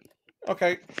 Glenn.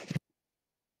 Okay.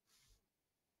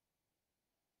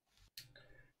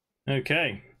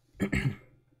 Okay.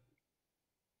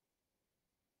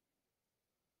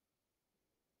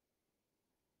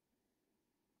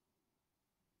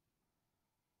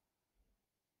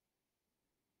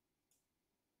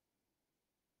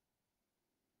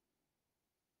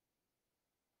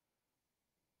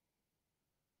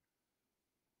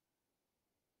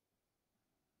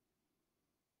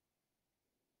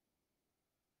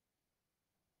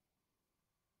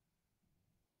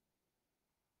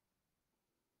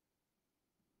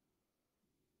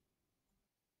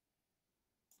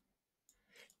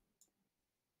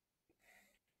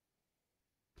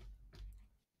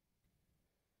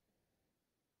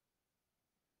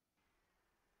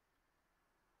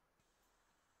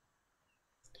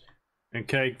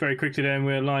 Okay, very quickly then,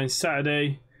 we're line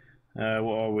Saturday.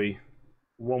 What are we?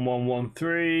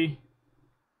 1113.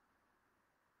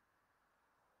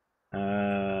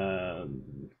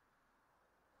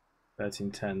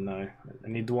 1310, no. I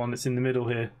need the one that's in the middle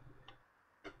here.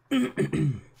 There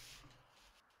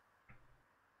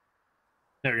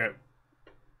we go.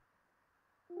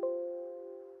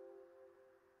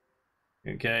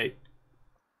 Okay.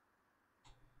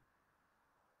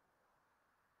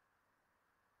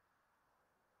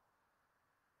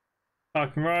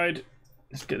 Park and ride.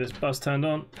 Let's get this bus turned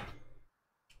on.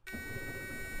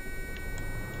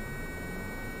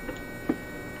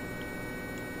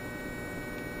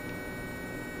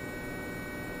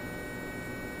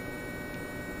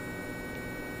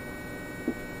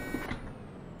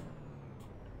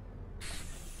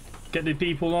 Get the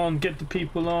people on, get the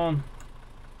people on.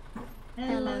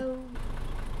 Hello.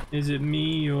 Is it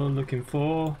me you're looking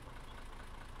for?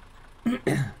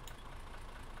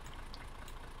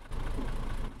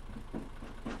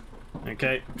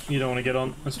 Okay, you don't want to get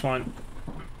on, that's fine.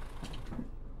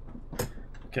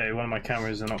 Okay, one of my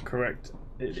cameras are not correct.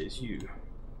 It is you.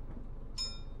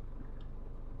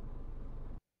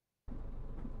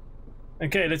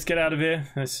 Okay, let's get out of here.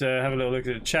 Let's have a little look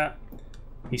at the chat.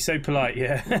 He's so polite,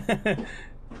 yeah.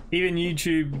 Even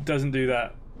YouTube doesn't do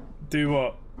that. Do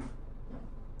what?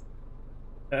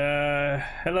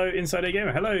 Hello,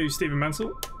 InsideAgameR. Hello, Stephen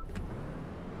Mansell.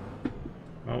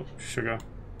 Oh, sugar.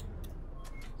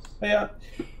 Hey, yeah.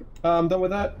 I'm done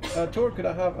with that. Tor, could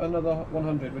I have another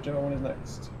 100, whichever one is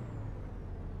next?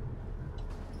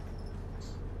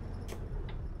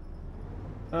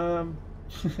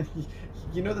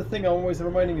 You know the thing I'm always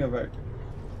reminding you about?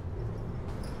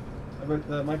 About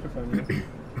the microphone,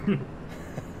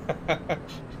 yeah?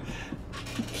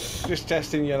 Just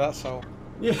testing you, that's all.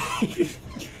 Yeah.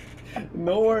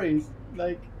 No worries.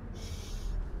 Like,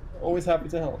 always happy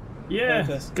to help. Yeah,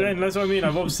 Glenn, that's what I mean.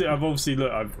 I've obviously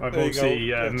look, I've obviously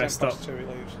messed up.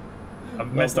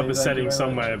 I've messed up a setting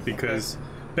somewhere because.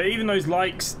 But even those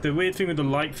likes, the weird thing with the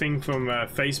like thing from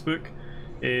Facebook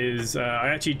is I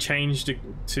actually changed it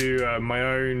to my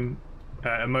own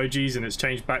emojis, and it's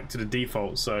changed back to the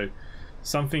default. So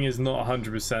something is not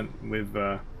 100% with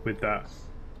that.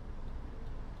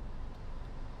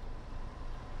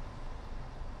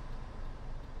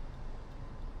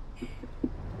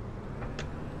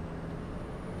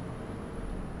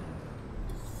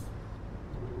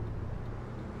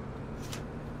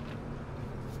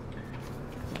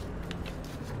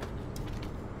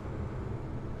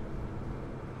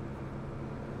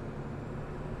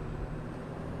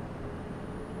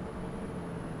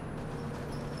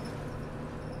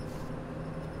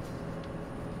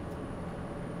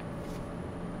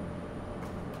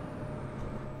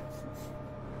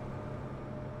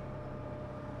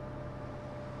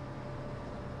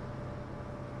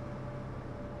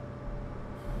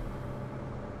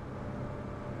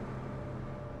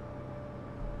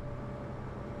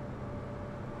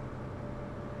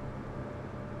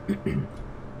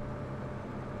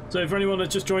 So for anyone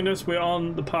that's just joined us, we're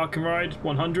on the Park and Ride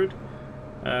 100.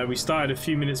 We started a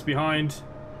few minutes behind,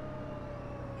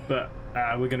 but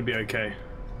we're going to be okay.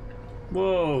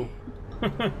 Whoa!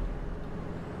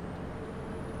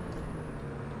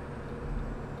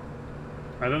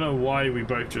 I don't know why we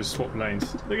both just swapped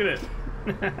lanes. Look at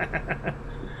it!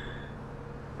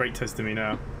 Brake testing me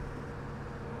now.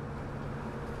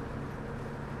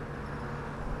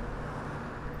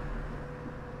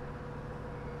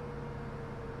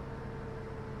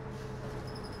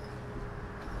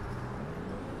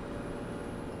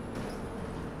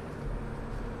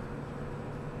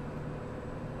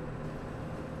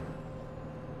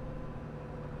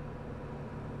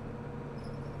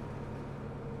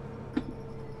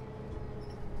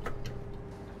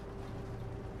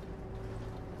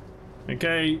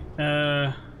 Okay,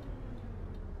 the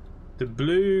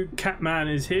blue Catman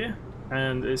is here,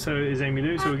 and so is Amy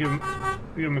Lou, so we'll give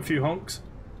him a few honks.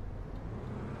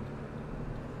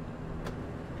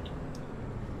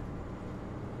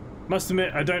 Must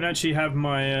admit, I don't actually have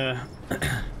my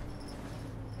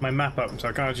my map up, so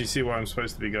I can't actually see where I'm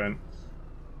supposed to be going.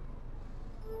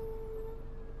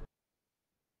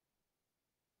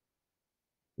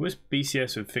 Wish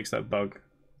BCS would fix that bug.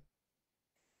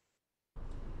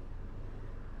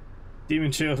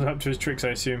 Demon Shield up to his tricks, I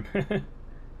assume.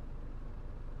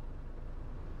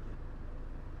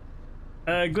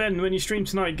 Glenn, when you stream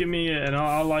tonight, give me it and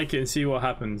I'll like it and see what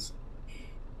happens.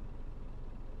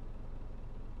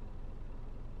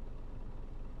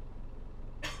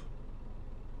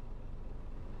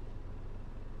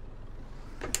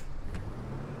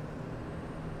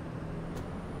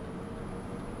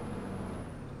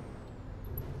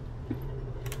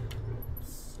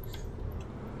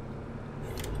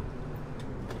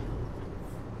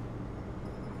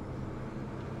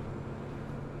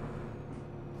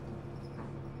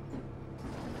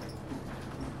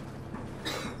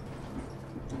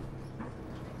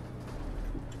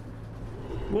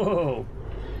 Whoa!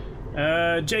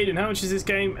 Jaden, how much is this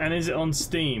game and is it on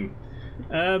Steam?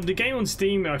 The game on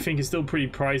Steam I think is still pretty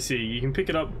pricey. You can pick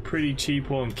it up pretty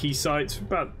cheap on key sites for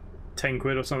about 10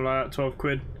 quid or something like that, 12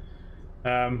 quid.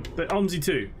 But Omsi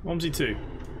 2,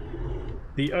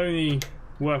 the only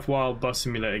worthwhile bus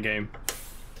simulator game.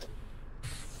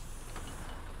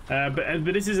 But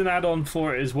this is an add-on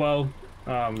for it as well.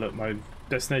 Look, my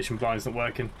destination blind's not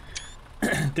working.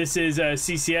 This is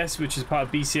CCS, which is part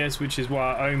of BCS, which is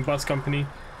our own bus company.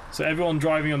 So everyone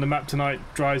driving on the map tonight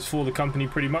drives for the company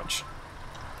pretty much.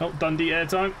 Oh, Dundee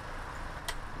airtime.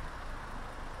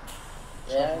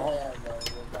 Yeah.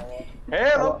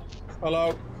 Hello.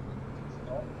 Hello.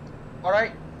 All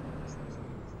right.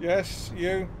 Yes,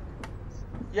 you.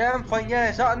 Yeah, I'm fine.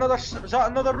 Yeah, is that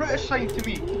another route assigned to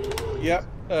me?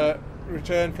 Yep.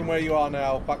 Return from where you are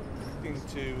now back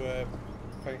into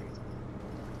Payton.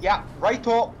 Yeah, right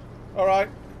up. All right.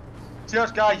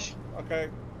 Cheers, guys. Okay.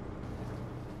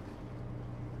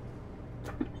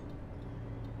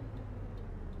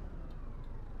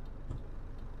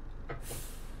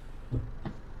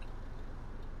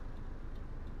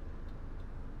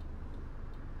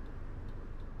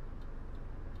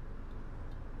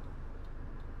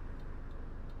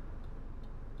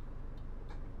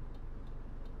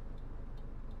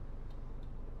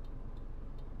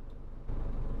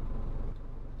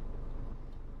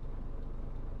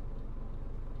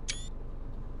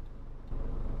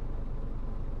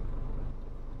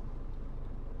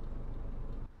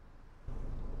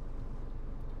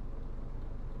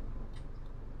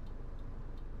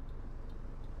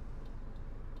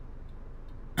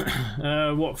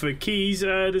 What for keys?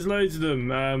 There's loads of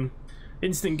them.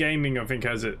 Instant Gaming I think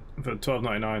has it for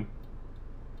 $12.99.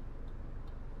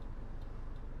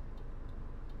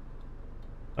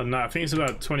 I don't know, I think it's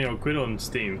about 20 odd quid on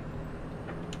Steam.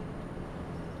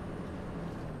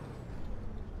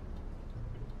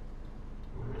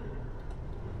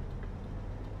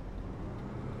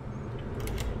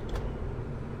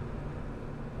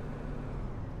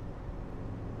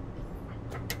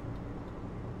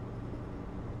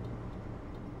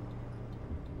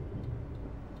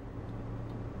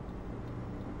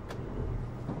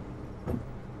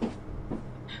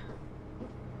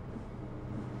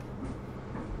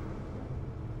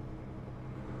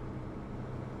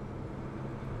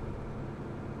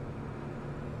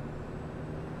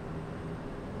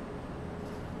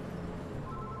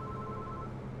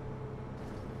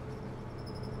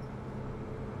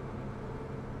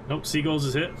 Nope, Seagulls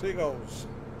is hit. Seagulls.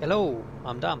 Hello,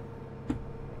 I'm done.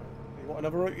 You want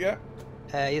another route yet?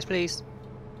 Yes, please.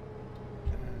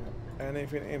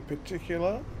 Anything in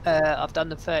particular? I've done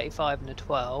the 35 and the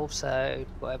 12, so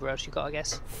whatever else you got, I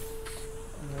guess.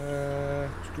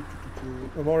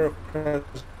 Memorial Present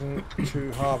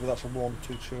to Harbour, that's a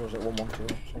 122, or is it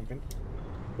 112 or something?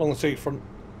 Along the seafront.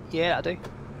 Yeah, I do.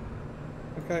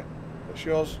 Okay, that's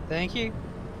yours. Thank you.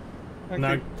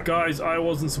 Now, guys, I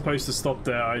wasn't supposed to stop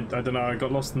there. I don't know, I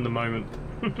got lost in the moment.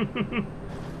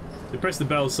 They pressed the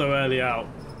bell so early out.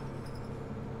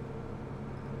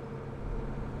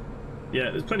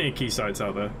 Yeah, there's plenty of key sites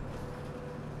out there.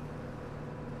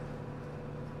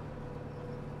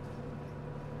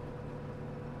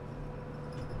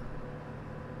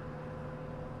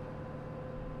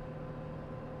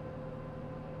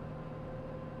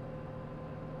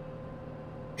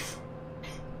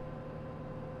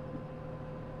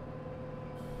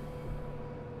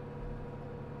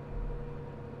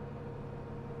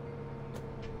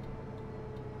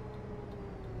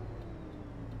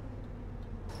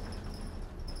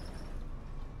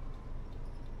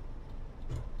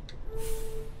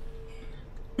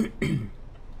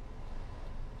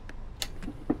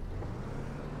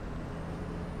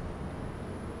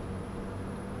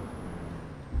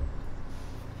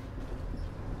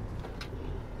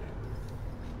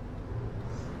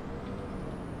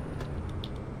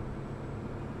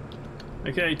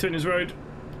 Okay, Turners Road.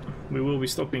 We will be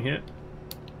stopping here.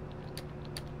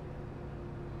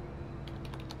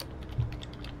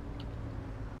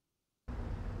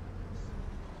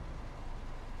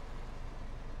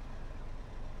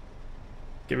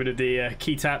 Get rid of the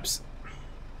key taps.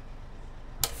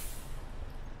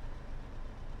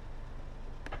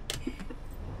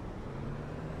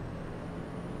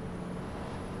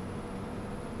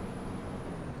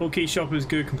 All key shop is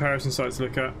good comparison site to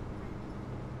look at.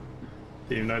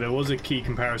 Didn't even know there was a key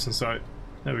comparison site.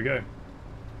 There we go.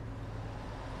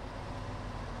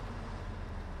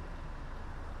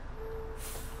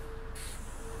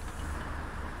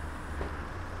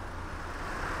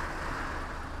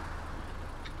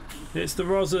 It's the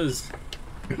Rozzers.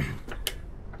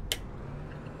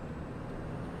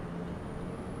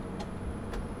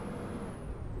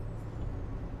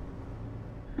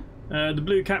 The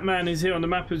blue cat man is here on the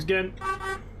map again.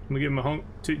 We'll give him a honk.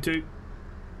 Toot toot.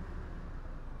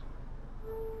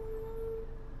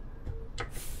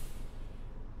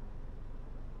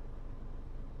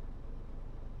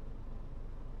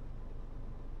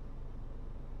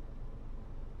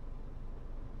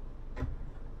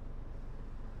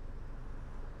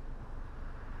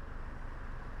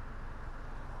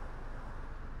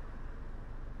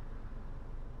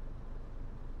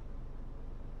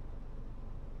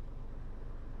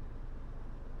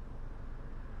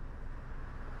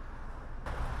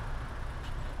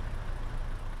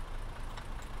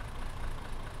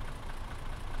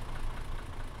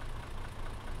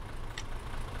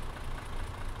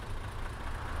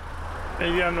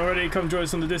 If you haven't already, come join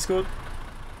us on the Discord.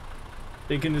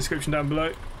 Link in the description down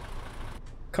below.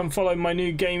 Come follow my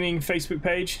new gaming Facebook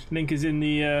page. Link is in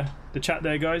the chat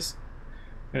there, guys.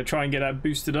 I'm gonna try and get that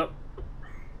boosted up,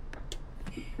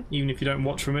 even if you don't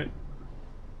watch from it.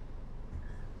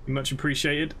 Be much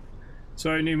appreciated.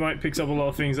 Sorry, new mic picks up a lot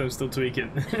of things. I'm still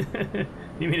tweaking.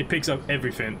 You mean it picks up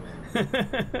everything?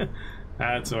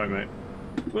 That's alright, mate.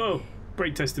 Whoa,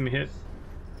 brake testing me here.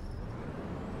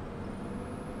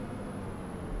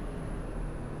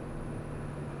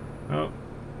 Oh.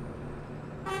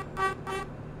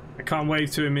 I can't wave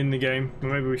to him in the game.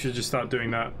 Maybe we should just start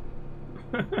doing that.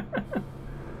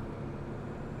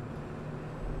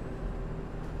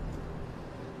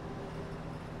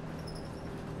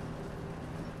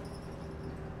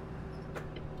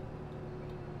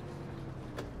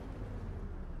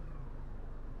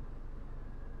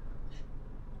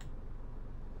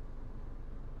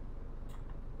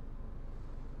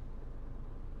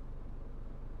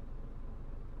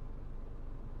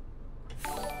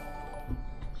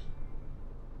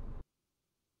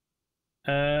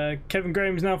 Kevin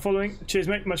Graham is now following. Cheers,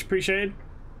 mate. Much appreciated.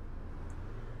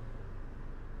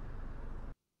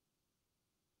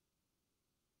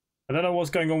 I don't know what's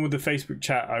going on with the Facebook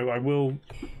chat. I will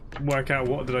work out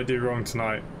what did I do wrong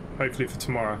tonight. Hopefully for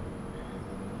tomorrow.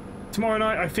 Tomorrow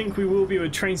night, I think we will be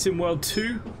with Train Sim World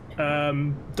 2.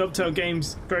 Dovetail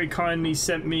Games very kindly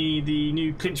sent me the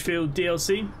new Clinchfield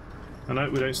DLC. I know,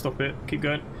 we don't stop it. Keep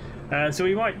going. So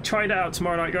we might try that out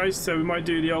tomorrow night, guys. So we might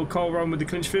do the old coal run with the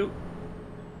Clinchfield.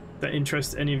 That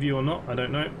interests any of you or not, I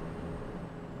don't know.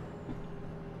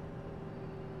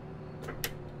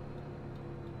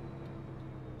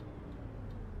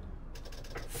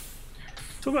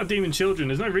 Talk about demon children.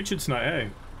 There's no Richard tonight, eh?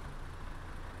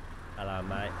 Hello,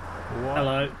 mate. What?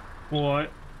 Hello.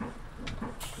 What?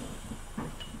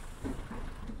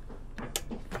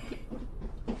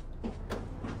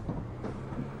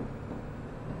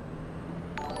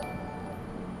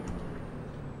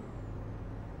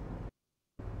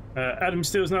 Adam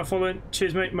Steele's now following.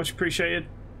 Cheers, mate. Much appreciated.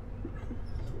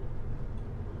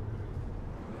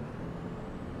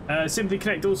 Simply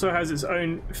Connect also has its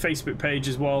own Facebook page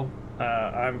as well.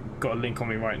 I haven't got a link on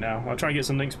me right now. I'll try and get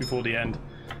some links before the end.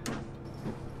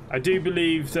 I do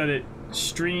believe that it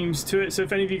streams to it, so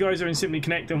if any of you guys are in Simply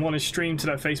Connect and want to stream to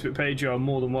that Facebook page, you are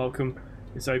more than welcome.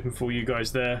 It's open for you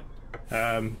guys there.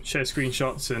 Share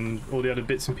screenshots and all the other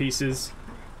bits and pieces.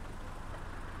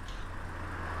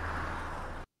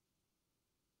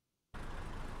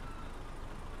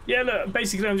 Yeah, look,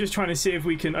 basically I'm just trying to see if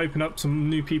we can open up some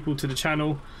new people to the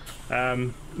channel.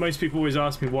 Most people always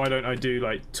ask me why don't I do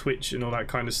like Twitch and all that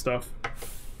kind of stuff.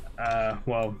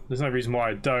 Well, there's no reason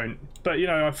why I don't. But, you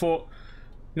know, I thought,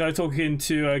 you know, talking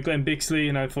to Glenn Bixley,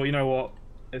 and I thought, you know what,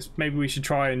 maybe we should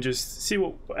try and just see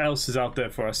what else is out there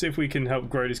for us. See if we can help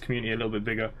grow this community a little bit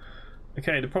bigger.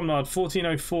 Okay, the promenade,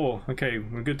 1404. Okay,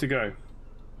 we're good to go.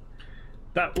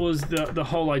 That was the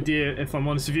whole idea, if I'm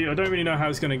honest with you. I don't really know how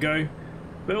it's going to go.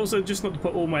 But also just not to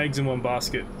put all my eggs in one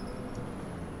basket.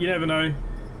 You never know.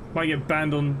 Might get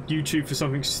banned on YouTube for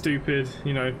something stupid,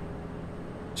 you know.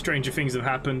 stranger things have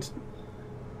happened.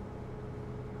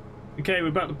 Okay, we're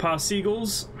about to pass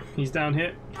Seagulls. He's down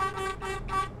here.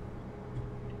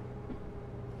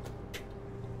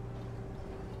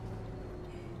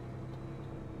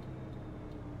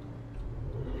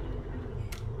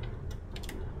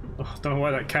 Oh, don't know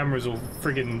why that camera's all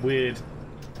friggin' weird.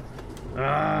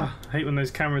 Ah, I hate when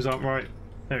those cameras aren't right.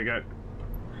 There we go.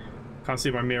 Can't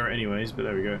see my mirror anyways, but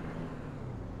there we go.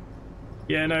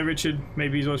 Yeah, no, Richard,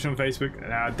 maybe he's watching on Facebook.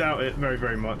 Nah, I doubt it very,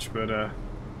 very much, but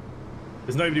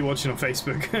there's nobody watching on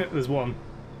Facebook. There's one.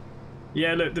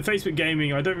 Yeah, look, the Facebook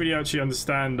gaming, I don't really actually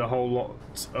understand a whole lot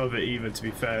of it either, to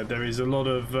be fair. There is a lot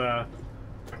of,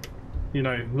 you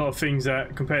know, a lot of things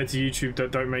that, compared to YouTube,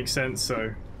 that don't make sense,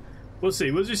 so we'll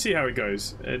see. We'll just see how it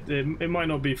goes. It might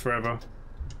not be forever.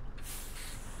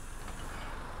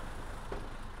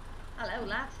 Hello,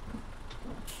 lad.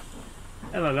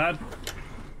 Hello, lad.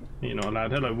 You're not a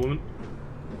lad. Hello, woman.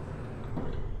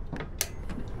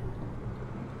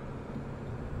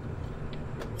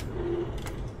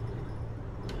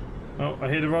 Oh, I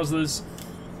hear the Roslers.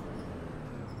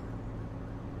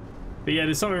 But yeah,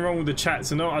 there's something wrong with the chat,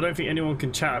 so no, I don't think anyone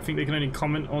can chat. I think they can only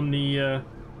comment on the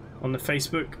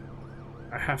Facebook.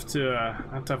 I have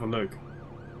to have a look.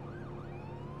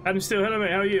 Adam Steele, hello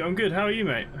mate, how are you? I'm good, how are you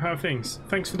mate? How are things?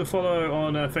 Thanks for the follow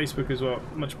on Facebook as well.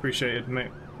 Much appreciated mate.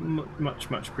 Much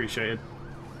appreciated.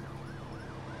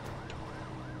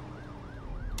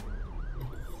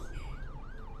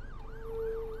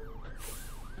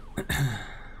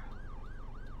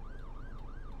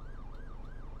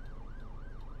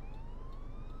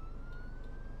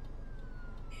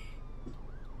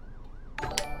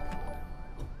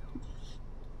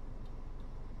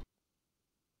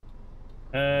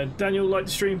 Daniel, like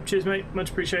the stream. Cheers, mate.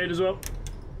 Much appreciated as well.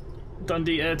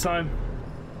 Dundee airtime.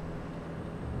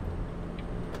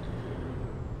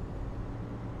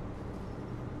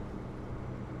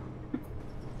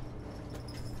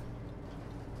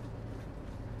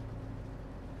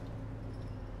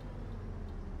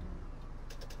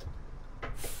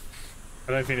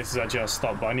 I don't think this is actually our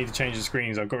stop, but I need to change the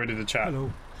screens. I've got rid of the chat.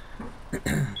 Hello.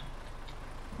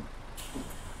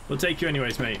 We'll take you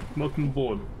anyways, mate. Welcome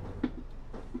aboard.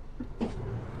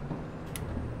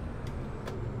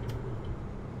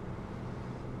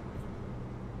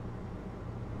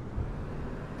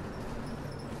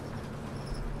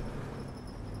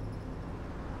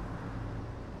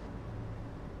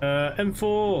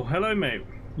 M4, hello mate.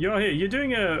 You're here. You're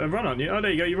doing a run, aren't you? Oh, there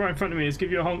you go. You're right in front of me. Let's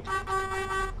give you a honk.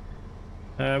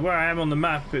 Where I am on the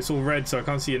map, it's all red, so I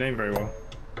can't see your name very well.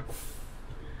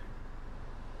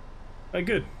 Oh,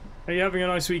 good. Are you having a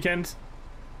nice weekend?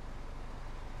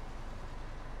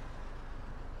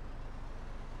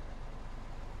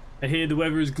 I hear the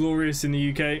weather is glorious in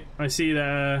the UK. I see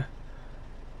that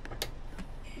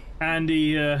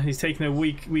Andy, he's taking a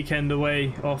weekend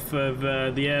away off of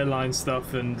the airline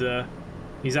stuff, and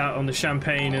he's out on the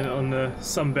champagne and on the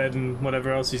sunbed and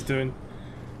whatever else he's doing.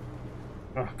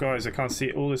 Oh, guys, I can't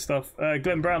see all this stuff.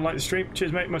 Glenn Brown, like the stream.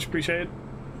 Cheers, mate. Much appreciated.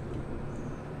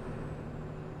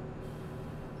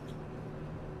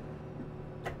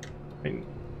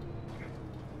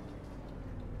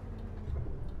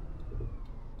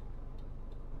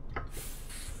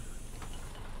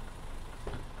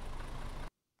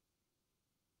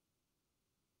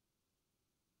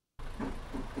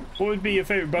 What would be your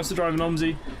favourite bus to drive in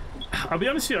Omsi? I'll be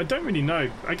honest with you, I don't really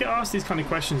know. I get asked these kind of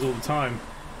questions all the time.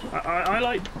 I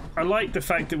like the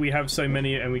fact that we have so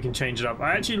many and we can change it up.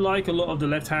 I actually like a lot of the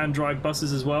left-hand drive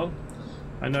buses as well.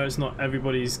 I know it's not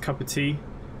everybody's cup of tea.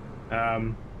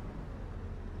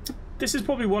 This is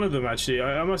probably one of them actually.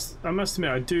 I must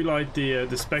admit I do like the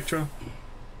Spectra.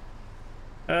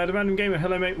 The Random Gamer,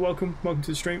 hello mate, welcome to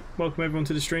the stream. Welcome everyone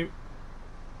to the stream.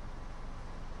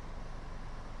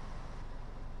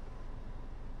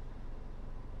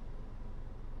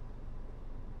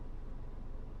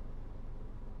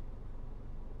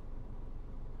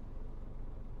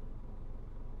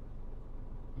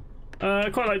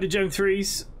 I quite like the Gen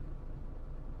 3s.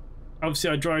 Obviously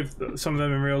I drive some of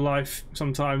them in real life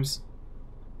sometimes.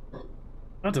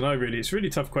 I don't know really, it's a really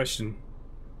tough question.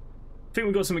 I think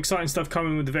we've got some exciting stuff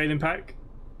coming with the Valen pack.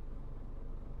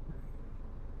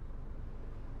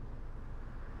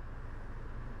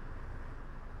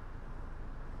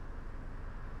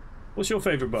 What's your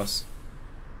favourite bus?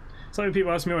 So many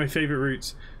people ask me my favourite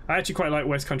routes. I actually quite like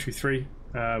West Country 3,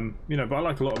 you know, but I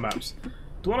like a lot of maps.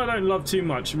 The one I don't love too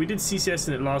much, we did CCS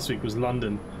in it last week, was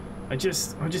London. I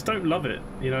just don't love it,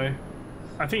 you know.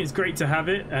 I think it's great to have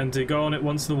it and to go on it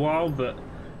once in a while, but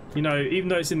you know, even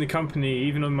though it's in the company,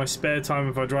 even on my spare time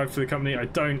if I drive for the company,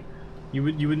 you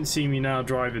wouldn't see me now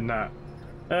driving that.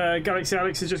 Galaxy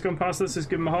Alex has just gone past us. Let's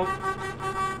give him a hold.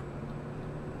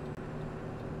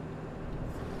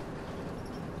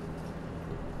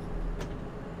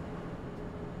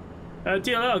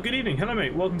 DLL, good evening. Hello,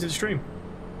 mate. Welcome to the stream.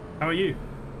 How are you?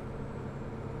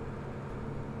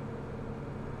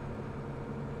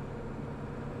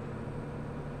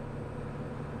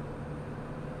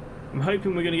 I'm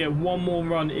hoping we're going to get one more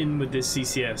run in with this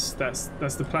CCS.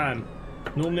 That's the plan.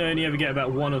 Normally I only ever get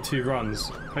about 1 or 2 runs.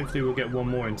 Hopefully we'll get one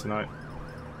more in tonight.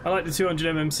 I like the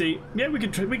 200 MMC. Yeah, we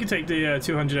could take the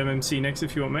 200 MMC next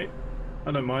if you want, mate.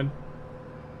 I don't mind.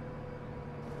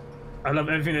 I love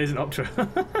everything that isn't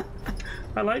Optra.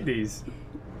 I like these.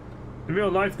 In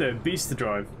real life, they're beasts to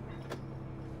drive.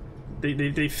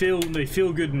 They feel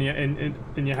good in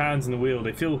your hands and the wheel.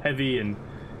 They feel heavy and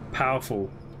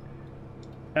powerful.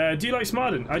 Do you like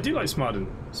Smarden? I do like Smarden.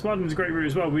 Smarden's a great route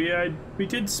as well. We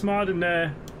did Smarden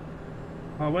there.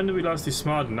 Oh, when did we last do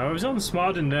Smarden? I was on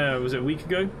Smarden there. Was it a week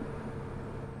ago?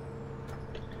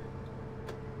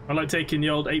 I like taking the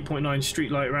old 8.9 street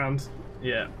light round.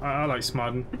 Yeah, I like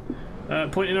Smarden.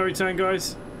 Point in our return,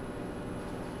 guys.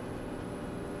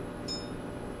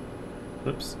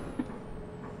 Oops.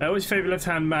 What's your favourite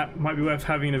left-hand map? Might be worth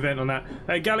having an event on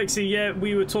that. Galaxy, yeah,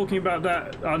 we were talking about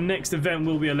that. Our next event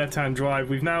will be a left-hand drive.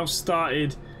 We've now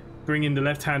started bringing the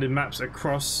left-handed maps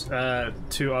across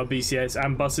to our BCS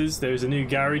and buses. There is a new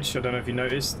garage. I don't know if you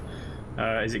noticed.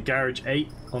 Is it Garage 8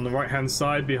 on the right-hand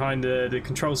side behind the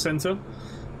control centre?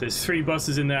 There's 3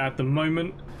 buses in there at the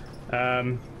moment.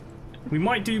 We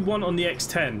might do one on the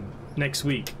X10 next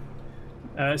week.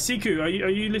 Siku, are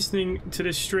you listening to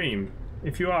this stream?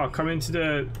 If you are, come into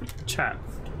the chat.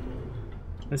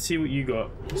 Let's see what you got.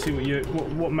 Let's see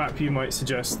what map you might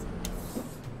suggest.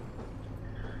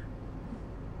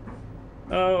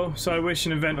 Oh, so I wish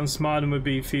an event on Smarden would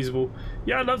be feasible.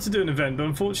 Yeah, I'd love to do an event, but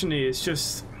unfortunately, it's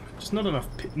just not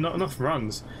enough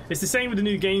runs. It's the same with the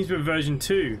new Gamesbro version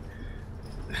 2.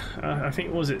 I think,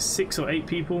 what was it, 6 or 8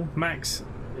 people max?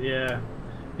 Yeah,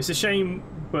 it's a shame,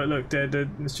 but look,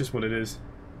 it's just what it is.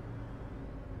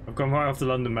 I've gone right off the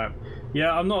London map.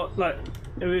 Yeah, I'm not like.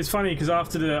 It was funny because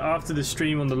after the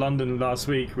stream on the London last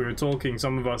week, we were talking,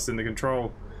 some of us in the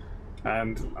control,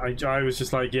 and I was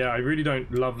just like, yeah, I really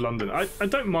don't love London. I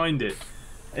don't mind it.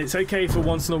 It's okay for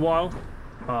once in a while.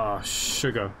 Ah,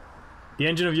 sugar. The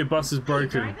engine of your bus is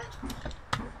broken.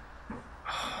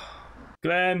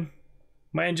 Glenn,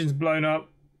 my engine's blown up.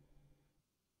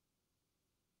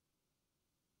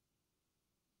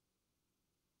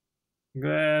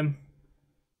 Glenn.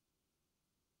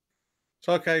 It's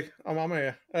okay. I'm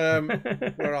here.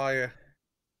 Where are you?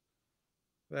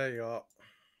 There you are.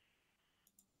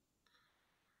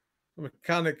 The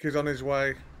mechanic is on his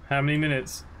way. How many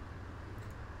minutes?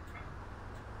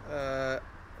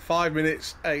 5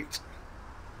 minutes 8.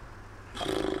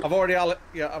 I've already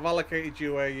I've allocated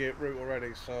you a route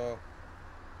already. So.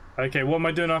 Okay, what am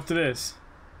I doing after this?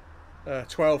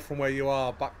 12 from where you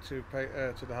are back to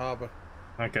the harbour.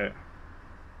 Okay.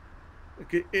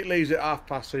 It leaves at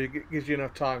past, so it gives you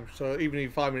enough time. So even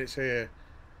in 5 minutes here,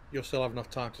 you'll still have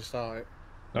enough time to start it.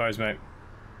 No worries, mate.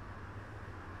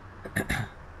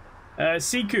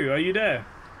 Siku, are you there?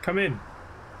 Come in.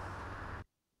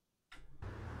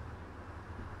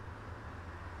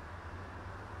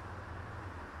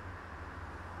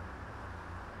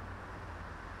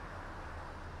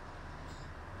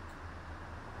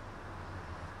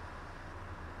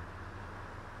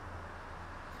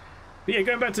 But yeah,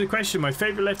 going back to the question, my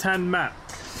favourite left-hand map.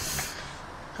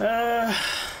 I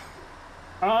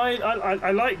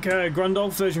like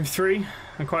Grundolf version 3.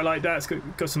 I quite like that. It's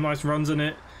got some nice runs on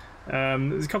it.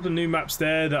 There's a couple of new maps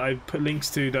there that I put links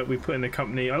to that we put in the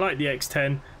company. I like the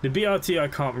X10. The BRT I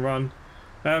can't run.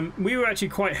 We were actually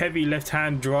quite heavy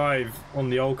left-hand drive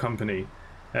on the old company.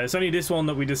 It's only this one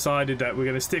that we decided that we're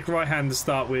going to stick right-hand to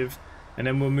start with, and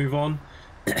then we'll move on.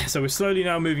 So we're slowly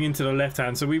now moving into the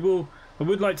left-hand. So I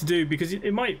would like to do, because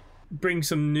it might bring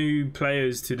some new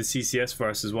players to the CCS for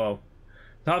us as well.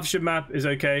 The Hertfordshire map is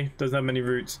okay, doesn't have many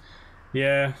routes.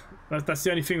 Yeah, that's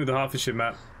the only thing with the Hertfordshire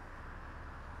map.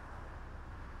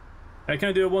 Can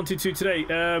I do a 1-2-2 today?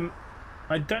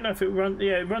 I don't know if it runs.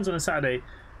 Yeah, it runs on a Saturday.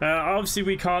 Obviously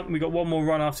we can't. We got one more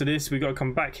run after this. We got to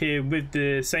come back here with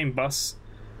the same bus,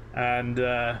 and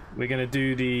we're gonna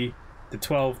do the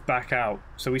 12 back out.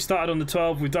 So we started on the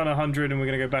 12. We've done 100, and we're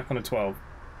gonna go back on the 12.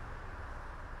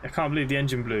 I can't believe the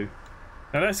engine blew.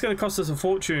 Now that's going to cost us a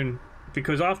fortune,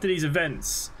 because after these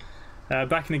events,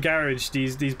 back in the garage,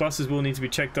 these buses will need to be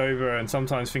checked over, and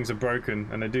sometimes things are broken,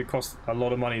 and they do cost a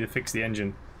lot of money to fix the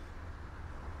engine.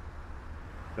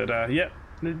 But yeah,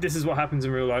 this is what happens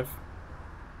in real life.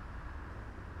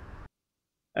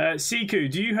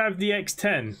 Siku, do you have the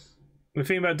X10? We're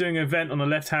thinking about doing an event on a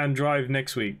left-hand drive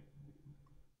next week.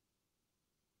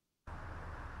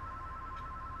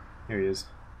 Here he is.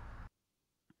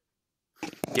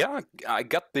 Yeah, I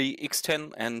got the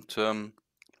X10 and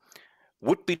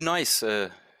would be nice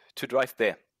to drive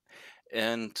there.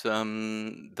 And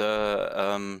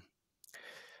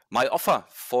my offer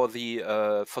for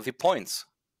the points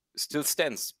still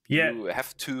stands. Yeah. You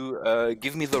have to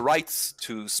give me the rights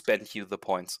to spend you the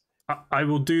points. I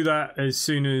will do that as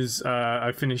soon as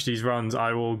I finish these runs.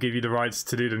 I will give you the rights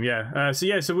to do them. Yeah.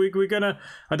 So we're gonna.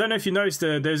 I don't know if you noticed.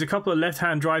 There's a couple of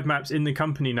left-hand drive maps in the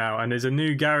company now, and there's a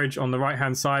new garage on the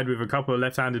right-hand side with a couple of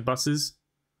left-handed buses.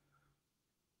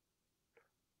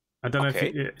 I don't know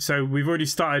if so we've already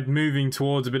started moving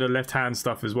towards a bit of left-hand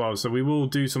stuff as well. So we will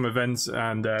do some events,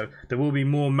 and there will be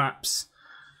more maps.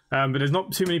 But there's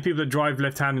not too many people that drive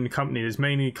left-hand in the company. There's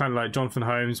mainly kind of like Jonathan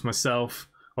Holmes, myself,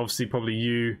 obviously probably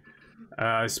you.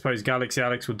 I suppose Galaxy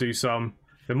Alex will do some.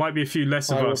 There might be a few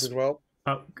less of us. As well.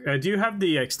 Do you have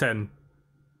the X10?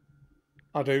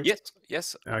 I do.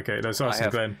 Yes. Okay, that's awesome,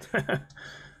 Glenn.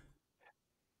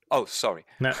 Oh, sorry.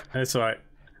 No, that's all right.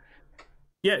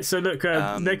 Yeah, so look,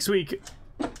 next week.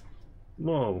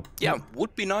 Whoa. Yeah,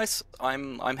 would be nice.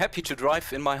 I'm happy to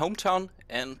drive in my hometown,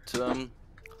 and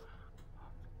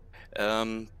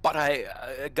but I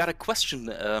got a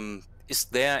question. Is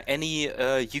there any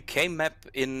UK map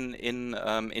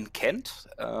in Kent,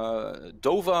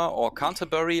 Dover, or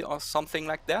Canterbury, or something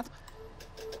like that?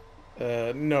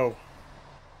 No.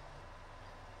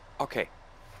 Okay,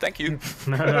 thank you.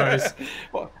 No worries.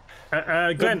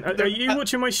 Glenn, are you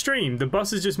watching my stream? The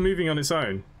bus is just moving on its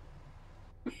own.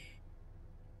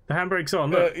 The handbrake's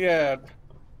on. Look. Yeah.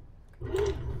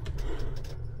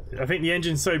 I think the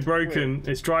engine's so broken,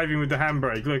 it's driving with the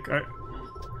handbrake. Look.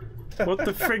 What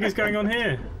the frig is going on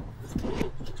here?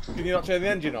 Can you not turn the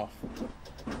engine off?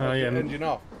 Oh yeah. The engine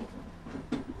off.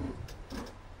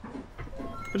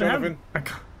 But Jonathan. I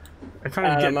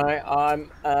can't get. Mate, I'm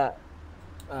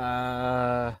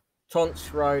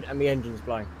Tonts Road and the engine's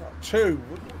blowing. Two.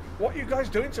 What are you guys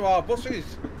doing to our buses?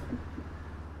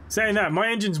 Saying that,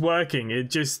 my engine's working. It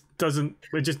just doesn't.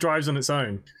 It just drives on its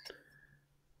own.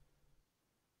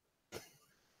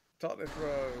 Start this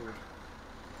road.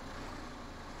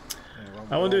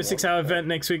 I want to do a 6-hour event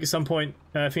next week at some point.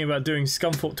 Thinking about doing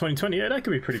Scunthorpe 2020. Yeah, that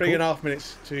could be pretty cool. 3.5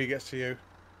 minutes till he gets to you.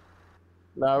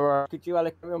 No, could you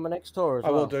allocate me on my next tour as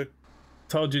well? I will do.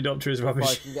 Told you Doctor is rubbish.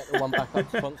 I can get the one back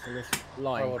up to sponsor this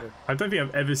line. I don't think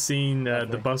I've ever seen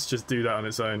the bus just do that on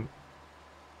its own.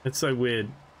 It's so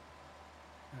weird.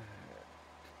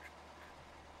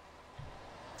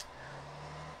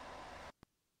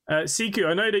 Siku,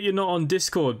 I know that you're not on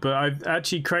Discord, but I've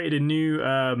actually created a new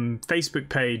Facebook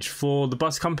page for the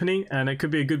bus company, and it could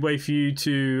be a good way for you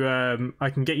to. I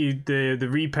can get you the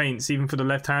repaints, even for the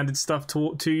left-handed stuff,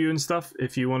 to you and stuff.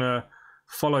 If you want to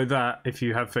follow that, if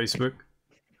you have Facebook.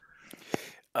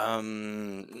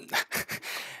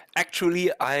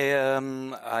 Actually, I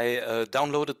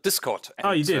downloaded Discord. And,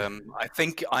 oh, you did. I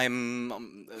think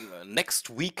I'm next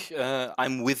week.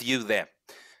 I'm with you there.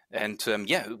 And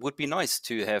yeah, it would be nice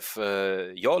to have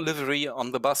your livery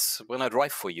on the bus when I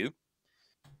drive for you.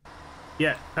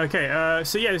 Yeah. Okay.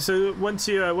 So once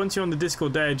you're on the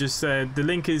Discord there, just the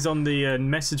link is on the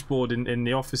message board in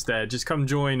the office there. Just come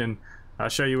join, and I'll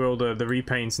show you where all the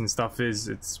repaints and stuff is.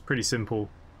 It's pretty simple.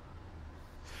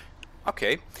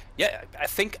 Okay. Yeah, I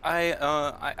think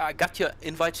I got your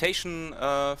invitation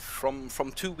from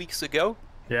 2 weeks ago.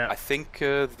 Yeah. I think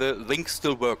the link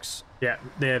still works. Yeah.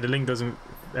 The link doesn't.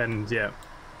 And yeah,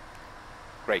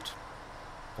 great,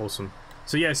 awesome.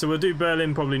 So yeah, so we'll do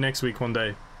Berlin probably next week one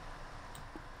day.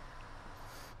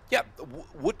 Yeah,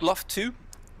 would love to,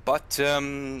 but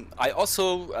I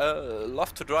also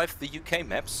love to drive the UK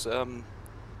maps.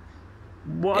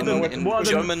 What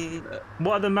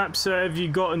other maps have you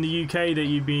got in the UK that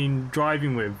you've been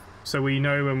driving with, so we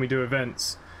know when we do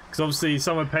events? Because obviously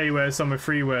some are payware, some are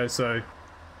freeware. So.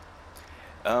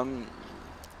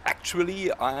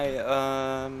 Actually,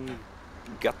 I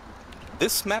got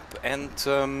this map, and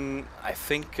I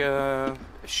think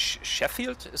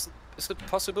Sheffield, is it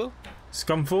possible?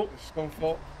 Scunthorpe?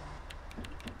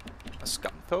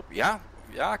 Scunthorpe,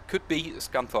 yeah, could be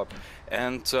Scunthorpe.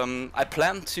 And I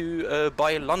plan to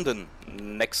buy London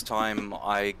next time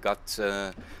I got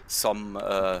some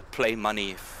play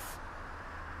money.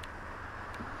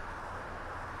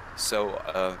 So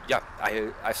yeah,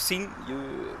 I've seen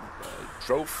you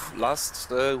drove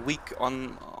last week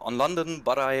on London,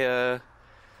 but I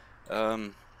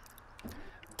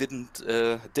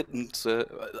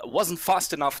wasn't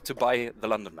fast enough to buy the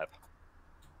London map.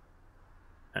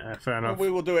 Fair enough. We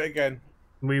will do it again.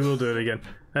 We will do it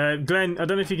again. Glenn, I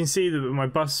don't know if you can see that my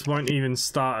bus won't even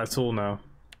start at all now.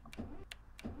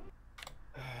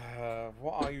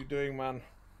 What are you doing, man?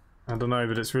 I don't know,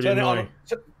 but it's really annoying.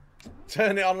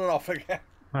 Turn it on and off again.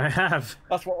 I have.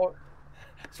 That's what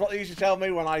they used to tell me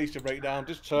when I used to break down.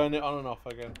 Just turn it on and off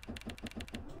again.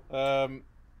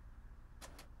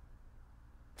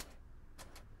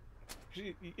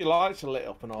 Your lights are lit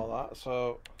up and all that.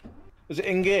 So, is it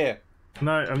in gear?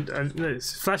 No,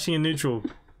 it's flashing in neutral.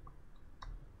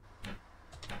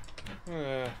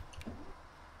 Yeah.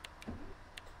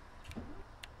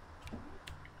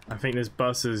 I think this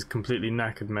bus is completely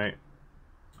knackered, mate.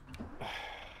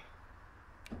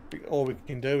 All we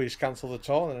can do is cancel the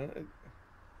tournament.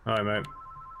 Alright, mate.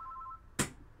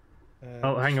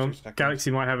 Oh, hang on.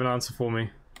 Galaxy might have an answer for me.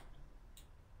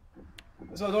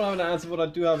 So I don't have an answer. What I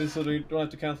do have is so that you don't have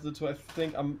to cancel the tour. I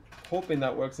think I'm hoping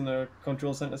that works in the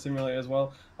control center simulator as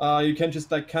well. You can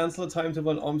just like cancel a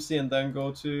timetable on Omsi and then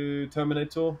go to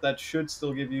terminate tour. That should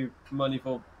still give you money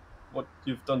for what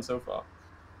you've done so far.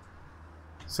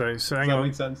 So hang Does on. that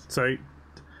make sense? So,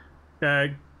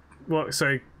 what?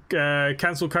 So,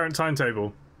 cancel current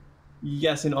timetable.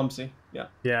 Yes, in Omsi. Yeah.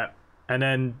 Yeah, and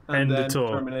then And end then the tour.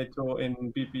 terminate tour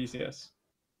in BCS.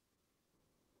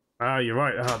 Ah, you're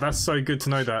right. Oh, that's so good to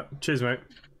know that. Cheers, mate.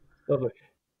 Lovely.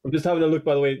 I'm just having a look,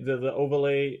 by the way. The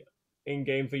overlay in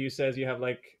game for you says you have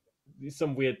like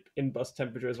some weird in-bus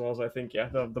temperature as well. So I think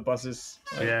the bus is.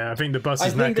 Yeah, I think the bus I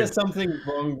is think knackered. there's something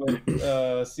wrong with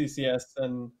CCS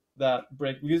and that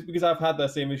break because I've had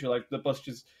that same issue. Like the bus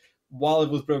just while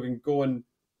it was broken, going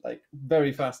like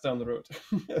very fast down the road.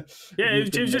 Yeah,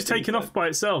 it was just taken off by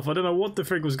itself. I don't know what the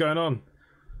frig was going on.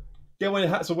 Yeah, when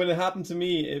it happened to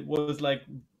me, it was like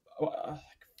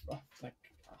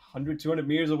 100, 200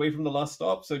 meters away from the last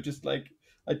stop. So just like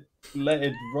I let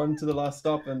it run to the last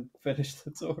stop and finish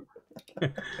the tour.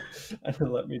 And it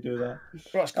let me do that.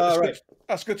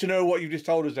 That's good to know what you just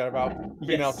told us there about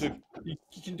being able to. You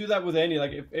can do that with any,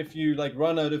 like if you like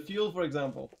run out of fuel, for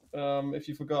example, if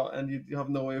you forgot and you have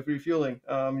no way of refueling,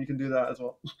 you can do that as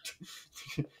well.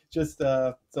 Just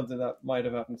something that might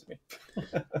have happened to me.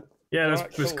 Yeah,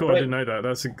 that's cool. I didn't know that.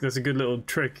 That's a good little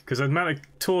trick because the amount of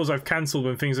tours I've cancelled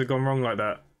when things have gone wrong like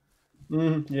that.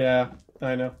 Yeah,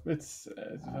 I know. It's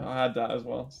I had that as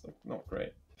well. It's like not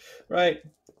great. Right.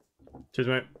 Cheers,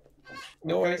 mate.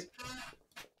 No worries.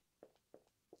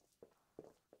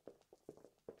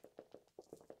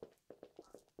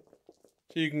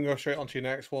 So you can go straight onto your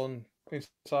next one,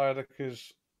 Insider,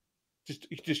 because you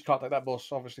just can't take that bus,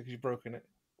 obviously, because you've broken it.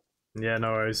 Yeah,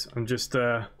 no worries. I'm just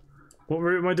what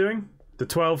route am I doing? The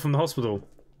 12 from the hospital.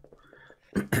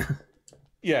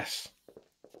 Yes.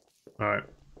 All right.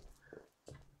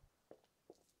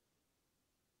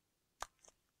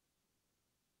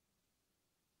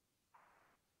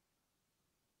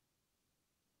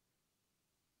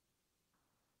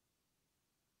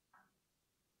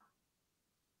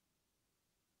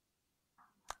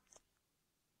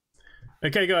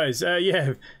 Okay, guys.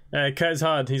 Kurt's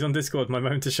hard. He's on Discord. My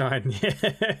moment to shine. Yeah,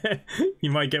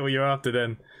 you might get what you're after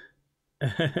then.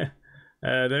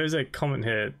 There is a comment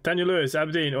here. Daniel Lewis,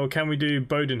 Aberdeen, or can we do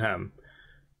Bodenham?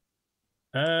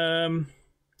 I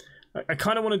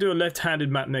kind of want to do a left-handed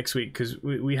map next week because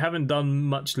we haven't done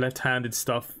much left-handed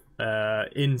stuff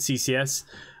in CCS,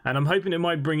 and I'm hoping it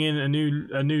might bring in a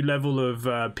new level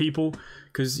of people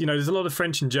because there's a lot of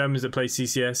French and Germans that play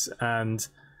CCS and.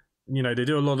 They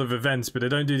do a lot of events, but they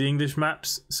don't do the English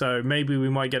maps. So maybe we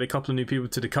might get a couple of new people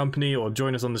to the company or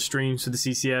join us on the streams for the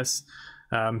CCS.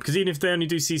 Because even if they only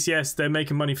do CCS, they're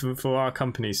making money for our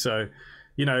company. So,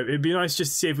 it'd be nice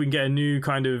just to see if we can get a new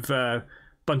kind of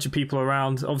bunch of people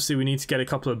around. Obviously, we need to get a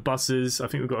couple of buses. I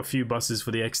think we've got a few buses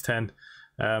for the X10.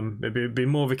 It'd be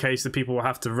more of a case that people will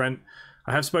have to rent.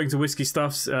 I have spoken to Whiskey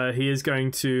Stuffs. He is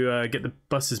going to get the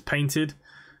buses painted.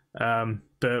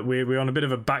 But we're on a bit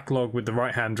of a backlog with the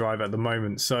right-hand drive at the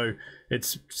moment, so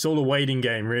it's all a waiting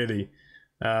game, really.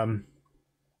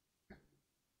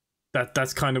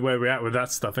 That's kind of where we're at with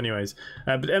that stuff, anyways.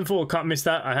 But M4, can't miss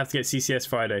that. I have to get CCS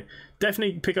Friday.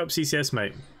 Definitely pick up CCS,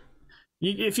 mate.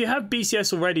 If you have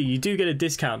BCS already, you do get a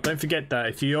discount. Don't forget that.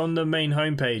 If you're on the main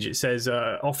homepage, it says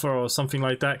offer or something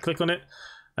like that. Click on it,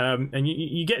 and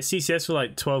you get CCS for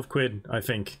like 12 quid, I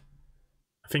think.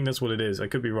 I think that's what it is. I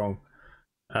could be wrong.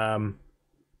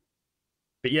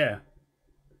 But yeah,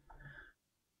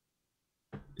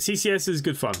 CCS is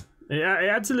good fun. It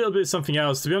adds a little bit of something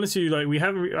else. To be honest with you, like we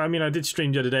haven't. I mean, I did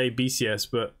stream the other day BCS,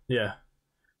 but yeah,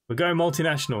 we're going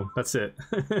multinational. That's it.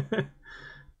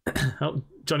 Oh,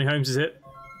 Johnny Holmes is it.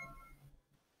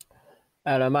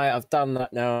 Hello, mate. I've done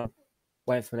that now.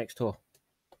 Waiting for the next tour.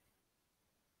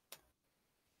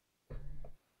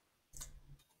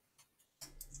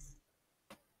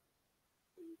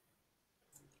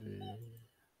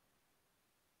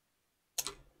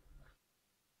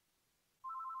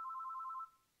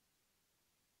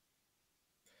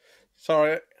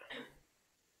 Sorry.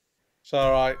 It's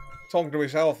all right. Talking to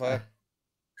myself there.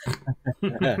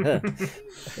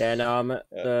 Yeah, no, I'm at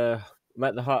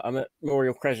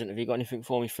Memorial Crescent. Have you got anything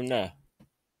for me from there?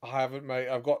 I haven't, mate.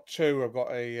 I've got two. I've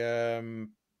got a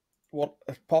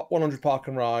 100 park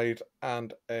and ride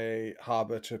and a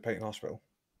harbour to Peyton Hospital.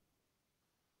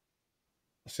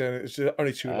 It's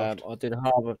only two left. I'll do the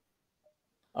harbour.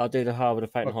 I'll do the harbour to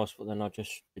Peyton Hospital, then I'll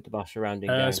just do the bus around in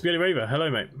game. Spaghetti Raver, hello,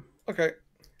 mate. Okay,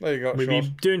 there you go. We'll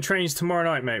be doing trains tomorrow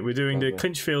night, mate. We're doing the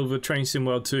Clinchfield with Train Sim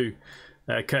World 2,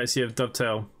 courtesy of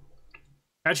Dovetail.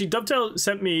 Actually, Dovetail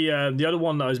sent me the other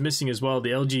one that I was missing as well,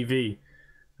 the LGV.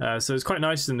 So it's quite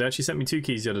nice of them. They actually sent me 2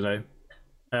 keys the other day.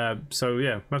 So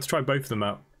yeah, we'll have to try both of them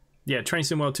out. Yeah, Train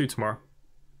Sim World 2 tomorrow.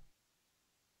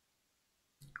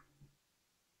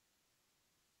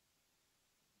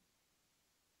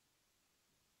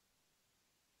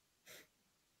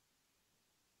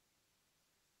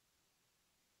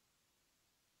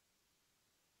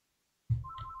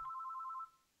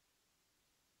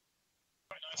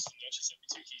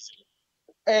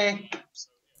 Hey.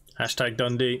 Hashtag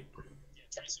Dundee.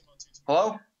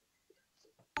 Hello?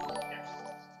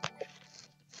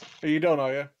 Are you done,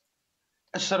 are you?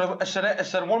 Is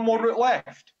there one more route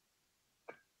left?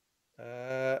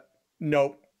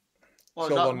 No. Oh,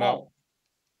 Still one now.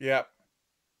 Yeah.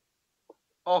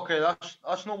 Okay,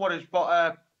 that's no worries,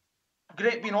 but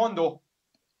great being on though.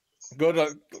 Good.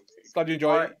 Glad you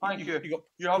enjoyed it. Thank you. You got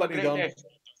you have a plenty great done. day.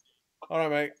 All right,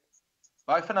 mate.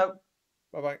 Bye for now.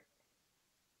 Bye bye.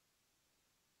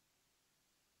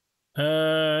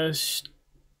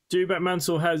 Stuback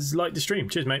Mansell has liked the stream.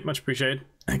 Cheers, mate. Much appreciated.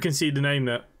 I can see the name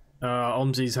that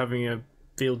Omsi's having a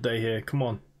field day here. Come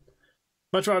on.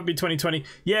 Much rather be 2020.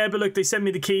 Yeah, but look, they sent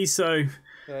me the keys, so...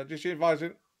 Just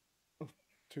advising.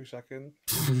 2 seconds.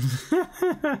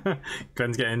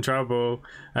 Glenn's getting in trouble.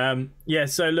 Yeah,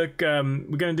 so look,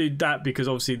 we're going to do that because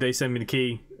obviously they send me the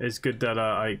key. It's good that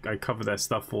I cover their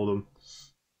stuff for them.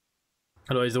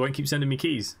 Otherwise, they won't keep sending me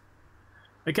keys.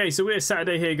 Okay, so we're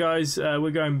Saturday here, guys.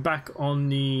 We're going back on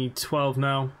the 12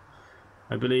 now.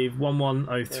 I believe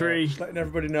 1103. Just letting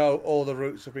everybody know all the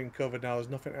routes have been covered now. There's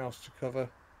nothing else to cover.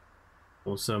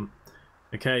 Awesome.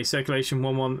 Okay, circulation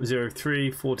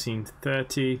 1103,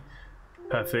 1430.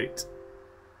 Perfect.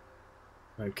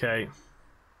 Okay.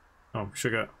 Oh,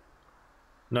 sugar.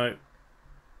 No.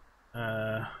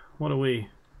 What are we?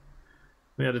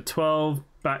 We had a 12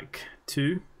 back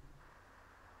to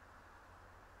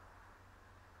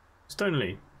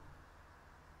Stoneleigh.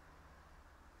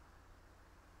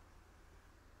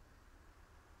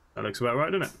 That looks about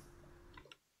right, doesn't it?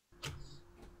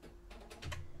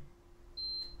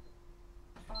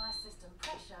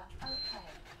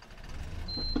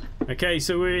 Okay,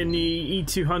 so we're in the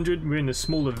E200. We're in the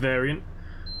smaller variant.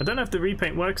 I don't know if the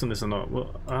repaint works on this or not.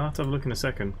 Well, I'll have to have a look in a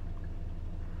second.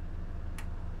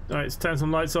 Alright, let's turn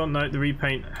some lights on. No, the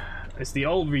repaint. It's the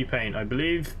old repaint, I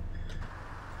believe.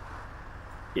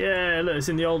 Yeah, look, it's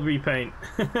in the old repaint.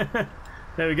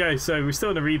 There we go. So we're still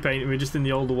in the repaint. We're just in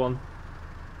the older one.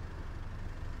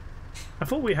 I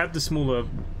thought we had the smaller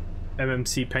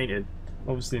MMC painted.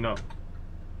 Obviously not.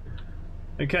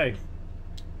 Okay.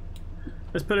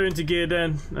 Let's put her into gear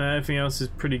then. Everything else is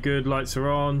pretty good. Lights are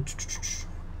on.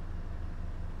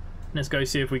 Let's go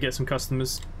see if we get some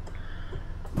customers.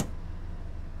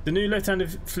 The new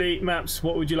left-handed fleet maps,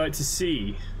 what would you like to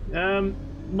see?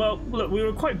 Well, look, we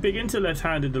were quite big into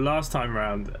left-handed the last time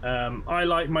round. I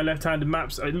like my left-handed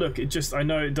maps. Look, I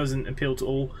know it doesn't appeal to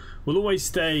all. We'll always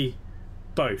stay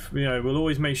both. You know, we'll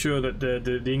always make sure that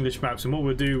the English maps, and what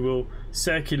we'll do, we'll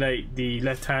circulate the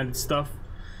left-handed stuff.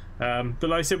 But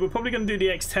like I said, we're probably going to do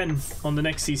the X10 on the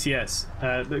next CCS.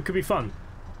 That could be fun.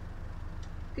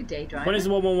 Good day, driver. When is the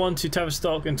 111 to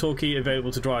Tavistock and Torquay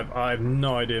available to drive? I have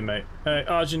no idea, mate.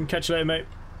 Arjun, catch you later, mate.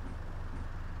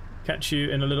 Catch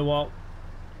you in a little while.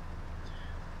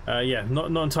 Yeah, not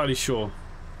entirely sure.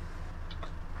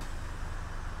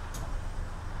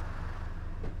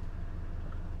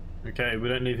 Okay, we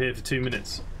don't leave here for 2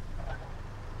 minutes.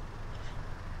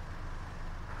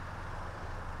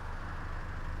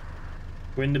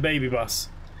 We're in the baby bus.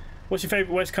 What's your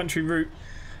favourite West Country route?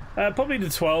 Probably the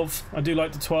 12. I do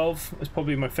like the 12. It's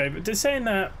probably my favourite. They're saying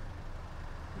that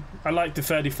I like the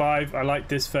 35. I like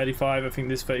this 35. I think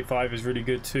this 35 is really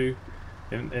good too,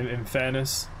 in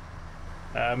fairness.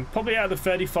 Probably out of the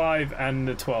 35 and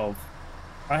the 12.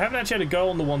 I haven't actually had a go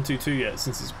on the 122 yet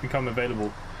since it's become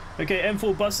available. Okay,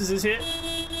 M4 buses is here.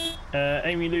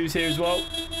 Amy Lou's here as well.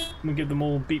 I'm gonna give them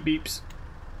all beep beeps.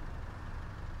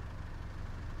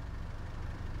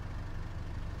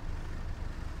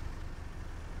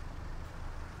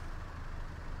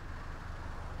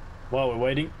 while we're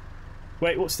waiting.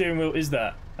 Wait, what steering wheel is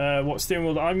that? What steering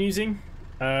wheel that I'm using?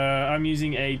 I'm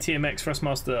using a TMX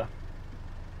Thrustmaster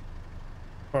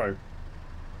Pro.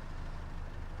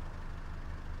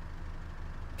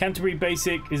 Canterbury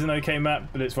Basic is an okay map,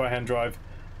 but it's right-hand drive.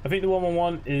 I think the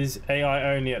 111 is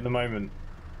AI only at the moment.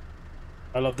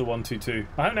 I love the 122.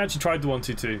 I haven't actually tried the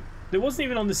 122. It wasn't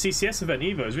even on the CCS event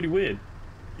either. It was really weird.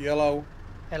 Yellow.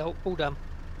 Hello, all done.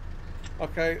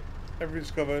 Okay,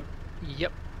 everything's covered.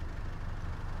 Yep.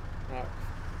 Right.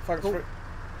 Thanks Cool. for it.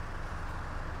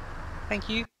 Thank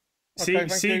you. Okay,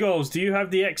 thank Seagulls, do you have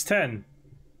the X10?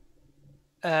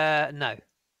 No.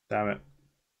 Damn it.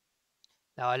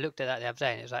 No, I looked at that the other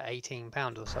day and it was like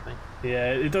 £18 or something.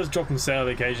 Yeah, it does drop on sale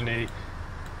occasionally.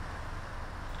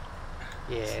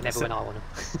 Yeah, never when I want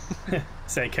them.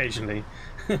 Say occasionally.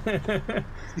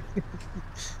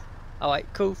 Alright,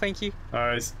 cool, thank you.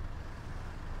 Alright.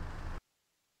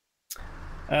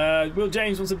 Will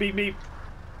James wants a beep beep.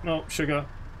 No, sugar.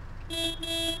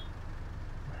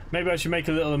 Maybe I should make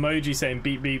a little emoji saying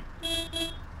beep beep.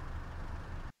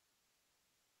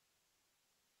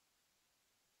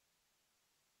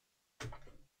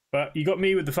 But you got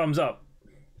me with the thumbs up.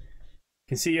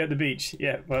 Can see you at the beach.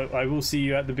 Yeah, well, I will see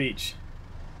you at the beach.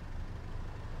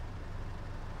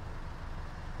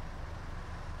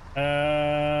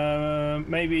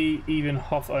 Maybe even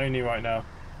Hoff only right now.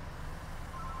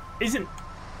 Isn't...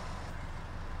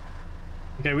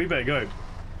 Okay, we better go.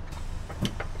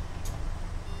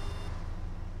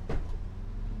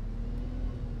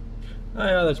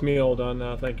 Yeah, that's me all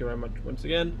done. Thank you very much once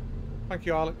again. Thank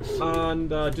you, Alex. And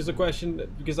just a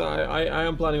question, because I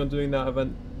am planning on doing that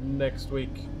event next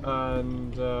week,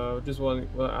 and just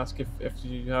want to ask if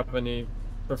you have any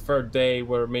preferred day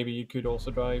where maybe you could also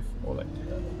drive, or like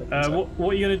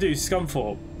what are you gonna do,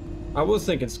 Scunthorpe? I was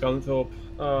thinking Scunthorpe,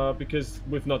 because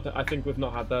I think we've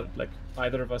not had that, like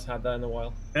either of us had that in a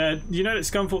while. You know that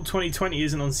Scunthorpe 2020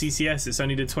 isn't on CCS, it's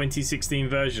only the 2016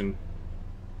 version.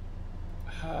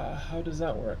 How does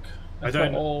that work? I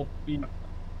don't know.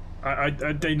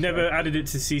 They never added it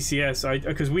to CCS.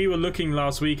 Because we were looking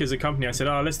last week as a company. I said,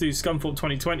 "Oh, let's do Scunthorpe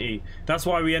 2020." That's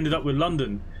why we ended up with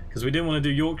London, because we didn't want to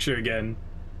do Yorkshire again,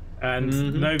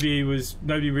 and nobody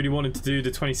really wanted to do the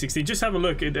 2016. Just have a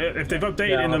look if they've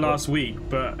updated it in the last week.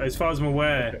 But as far as I'm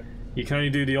aware, you can only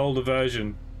do the older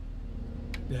version.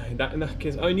 Yeah, in that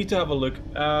case, I need to have a look.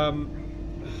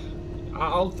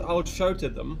 I'll shout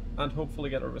at them and hopefully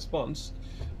get a response.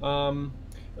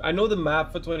 I know the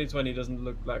map for 2020 doesn't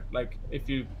look like if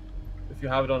you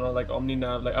have it on a, like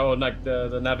OmniNav, like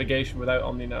the navigation without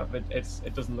OmniNav,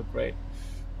 it doesn't look great.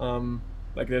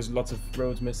 Like there's lots of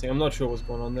roads missing. I'm not sure what's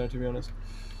going on there, to be honest.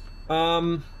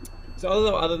 So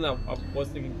other than that, I was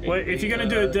thinking. Well, if you're gonna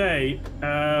do a day,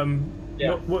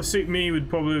 what suit me would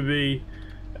probably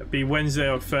be Wednesday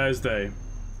or Thursday.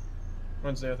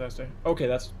 Wednesday or Thursday. Okay,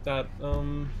 that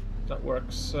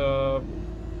works.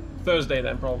 Thursday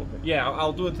then, probably. Yeah,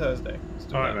 I'll do it Thursday.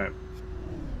 All right, mate.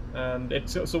 And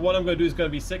so what I'm going to do is going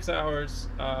to be 6 hours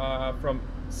from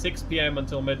 6 p.m.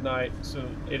 until midnight, so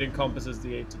it encompasses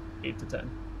the 8 to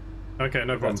 10. Okay,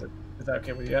 no problem. Is that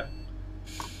okay with you? Yeah.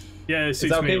 Yeah, it suits me.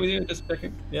 Is that okay me. with you? Just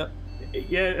checking. Yeah.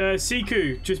 Yeah,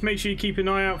 Siku, just make sure you keep an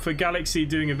eye out for Galaxy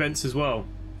doing events as well.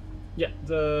 Yeah,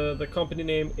 the company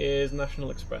name is National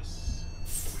Express.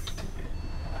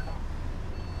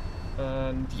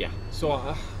 And yeah, so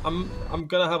I'm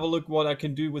gonna have a look what I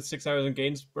can do with 6 hours in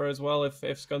Gainsborough as well if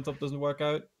Scunthorpe doesn't work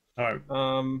out. All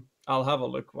right. I'll have a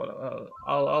look.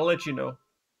 I'll let you know.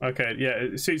 Okay. Yeah,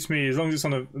 it suits me as long as it's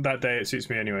on that day. It suits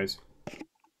me, anyways.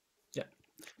 Yeah.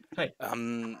 Hey.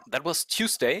 That was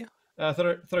Tuesday.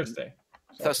 Thursday. Sorry.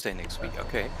 Thursday next week.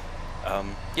 Okay.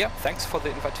 Yeah. Thanks for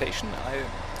the invitation.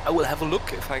 I will have a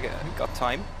look if I got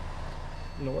time.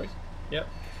 No worries. Yeah.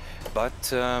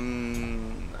 But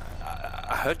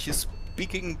I heard you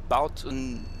speaking about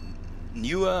a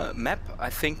newer map. I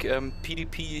think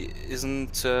PDP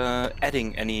isn't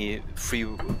adding any free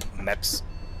maps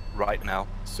right now.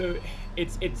 So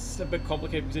it's a bit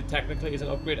complicated because it technically is an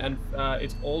upgrade, and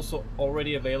it's also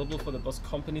already available for the Bus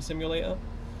Company Simulator.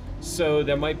 So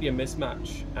there might be a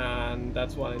mismatch, and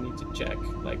that's what I need to check,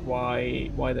 like why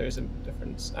there is a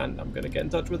difference. And I'm gonna get in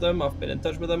touch with them. I've been in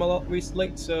touch with them a lot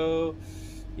recently, so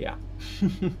yeah.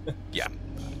 Yeah.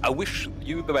 I wish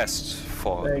you the best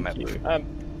for the map.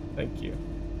 Thank you.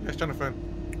 Yes, Jonathan.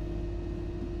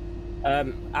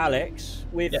 Alex,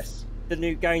 with the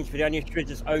new games, they only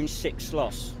its own 6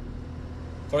 slots.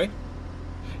 Sorry?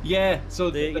 Yeah,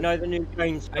 so You know the new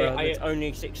trains, it's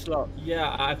only 6 slots. Yeah,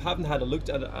 I haven't had a look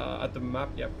at the map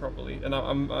yet properly, and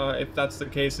I'm if that's the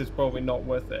case, it's probably not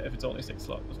worth it if it's only 6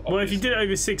 slots. Well, if you did it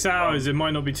over 6 hours, it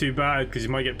might not be too bad because you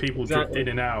might get people drift in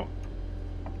and out.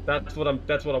 That's what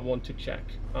I want to check.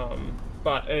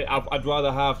 But I'd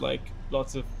rather have like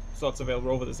lots of slots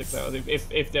available over the 6 hours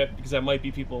if there, because there might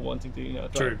be people wanting to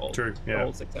drive all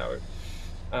 6 hours,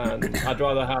 and I'd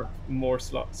rather have more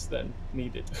slots than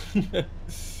needed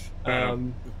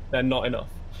than not enough.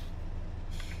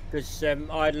 Because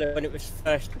I looked when it was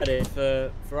first added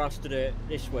for us to do it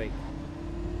this week,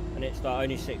 and it's like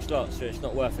only 6 slots, so it's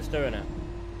not worth us doing it.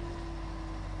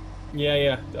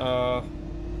 Yeah.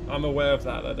 I'm aware of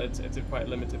that. It's a quite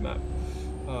limited map.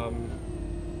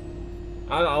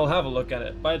 I'll have a look at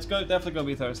it, but it's definitely going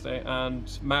to be Thursday, and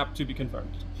map to be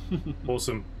confirmed.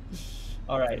 Awesome.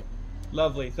 All right,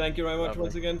 lovely. Thank you very much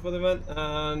once again for the event,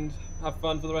 and have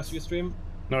fun for the rest of your stream.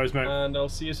 No worries, mate. And I'll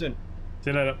see you soon.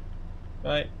 See you later.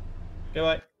 Bye.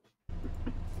 Goodbye.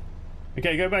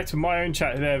 Okay, go back to my own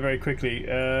chat there very quickly.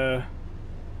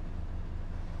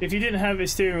 If you didn't have a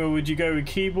steering wheel, would you go with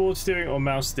keyboard steering or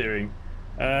mouse steering?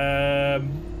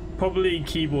 Probably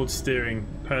keyboard steering,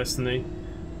 personally.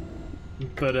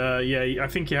 But yeah, I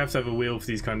think you have to have a wheel for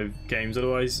these kind of games,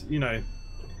 otherwise, you know.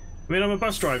 I mean, I'm a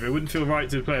bus driver, it wouldn't feel right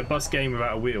to play a bus game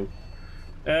without a wheel.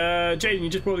 Jaden, you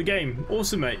just brought the game.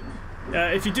 Awesome, mate.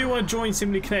 If you do want to join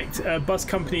Simply Connect Bus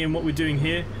Company and what we're doing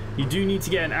here, you do need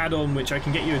to get an add-on which I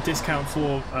can get you a discount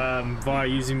for via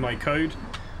using my code.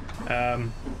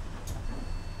 And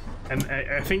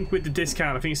I think with the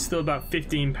discount, I think it's still about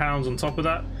 £15 on top of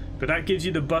that. But that gives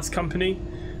you the bus company.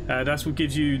 That's what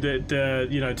gives you the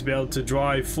you know, to be able to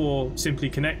drive for Simply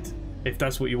Connect, if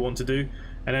that's what you want to do.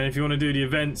 And then if you want to do the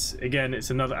events, again,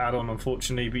 it's another add-on,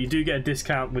 unfortunately, but you do get a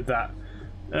discount with that.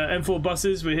 M4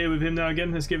 buses, we're here with him now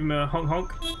again. Let's give him a honk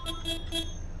honk.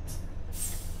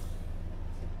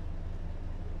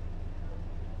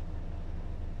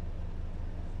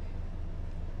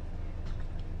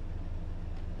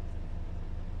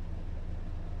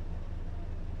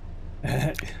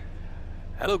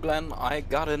 Hello, Glenn. I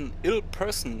got an ill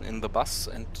person in the bus,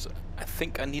 and I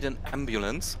think I need an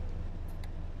ambulance.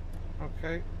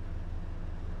 Okay.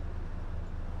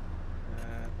 Let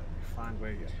me find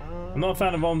where you are. I'm not a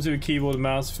fan of Omsi with keyboard and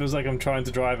mouse. It feels like I'm trying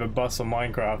to drive a bus on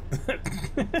Minecraft.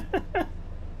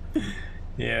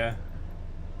 Yeah.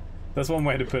 That's one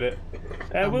way to put it.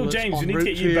 Will James, we need to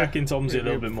get you back into Omsi a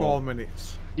little bit more. 4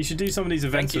 minutes. You should do some of these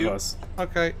events with us.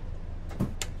 Okay.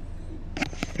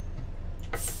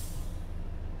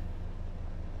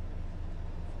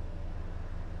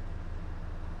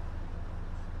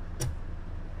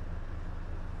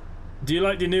 Do you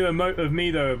like the new emote of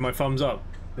me though, of my thumbs up?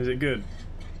 Is it good?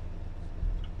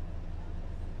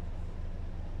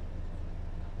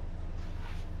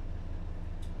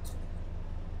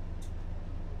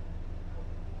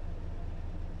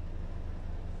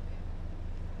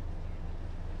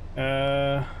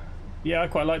 Yeah, I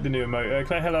quite like the new emote.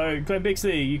 Claire, hello. Claire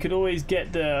Bixley, you could always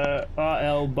get the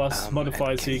RL bus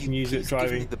modified so you can use it driving.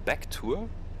 Give me the back tour?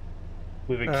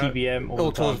 With a KBM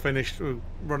all tours finished. We'll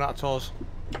run out of tours.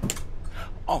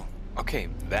 Oh, okay.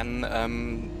 Then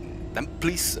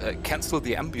please cancel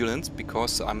the ambulance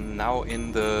because I'm now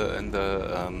in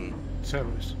the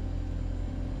service.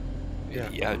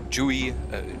 Yeah, GUI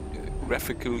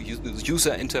graphical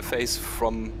user interface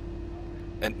from,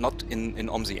 and not in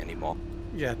Omsi anymore.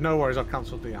 Yeah, no worries. I've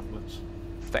cancelled the ambulance.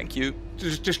 Thank you.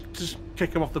 Just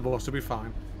kick him off the bus. It'll be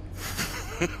fine.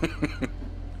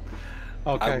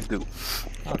 Okay. I'll do.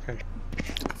 Okay.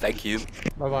 Thank you.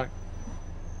 Bye bye.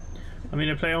 I mean,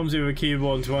 I play Omsi with a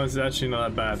keyboard, and to be honest, it's actually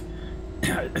not that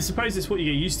bad. I suppose it's what you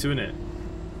get used to, isn't it?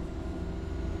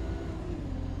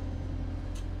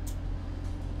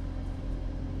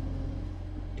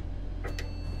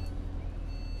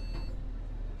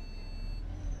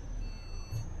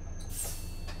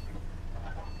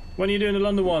 When are you doing the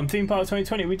London one? Theme Park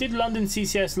 2020. We did London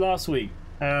CCS last week,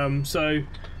 so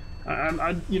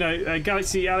you know,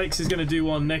 Galaxy Alex is going to do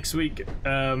one next week,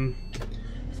 and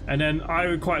then I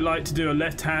would quite like to do a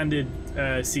left-handed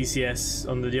CCS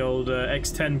on the old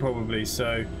X10 probably.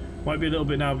 So might be a little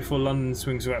bit now before London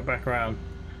swings back around.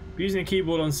 But using a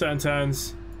keyboard on certain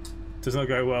turns does not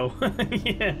go well.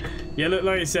 yeah. Look,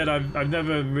 like I said, I've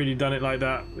never really done it like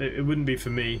that. It wouldn't be for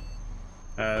me.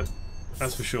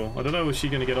 That's for sure. I don't know if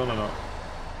she's going to get on or not.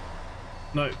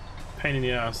 No, pain in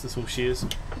the ass, that's all she is.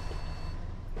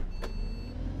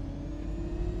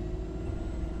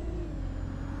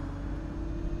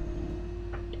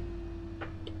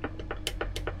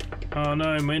 Oh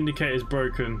no, my indicator's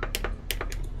broken.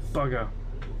 Bugger.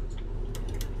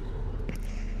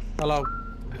 Hello.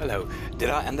 Hello.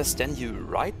 Did I understand you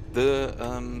right? The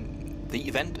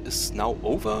event is now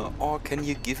over, or can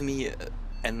you give me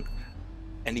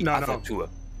any other tour?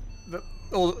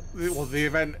 The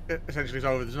event essentially is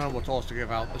over. There's no more tours to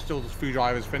give out. There's still just a few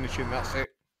drivers finishing. That's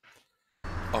it.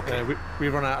 Okay. We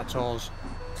run out of tours.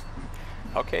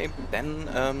 Okay, then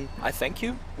I thank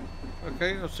you.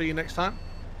 Okay, I'll see you next time.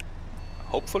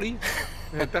 Hopefully.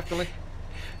 Yeah, definitely.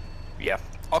 Yeah.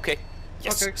 Okay.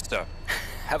 Yes, okay. sir.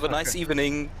 Have a nice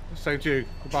evening. Same to you.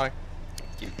 Goodbye.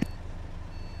 Thank you.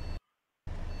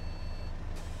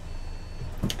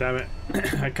 Damn it.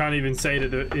 I can't even say that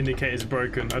the indicator's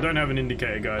broken. I don't have an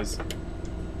indicator, guys.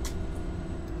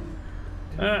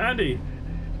 Andy.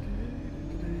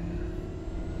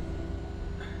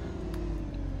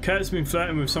 Kurt's been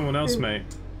flirting with someone else, mate.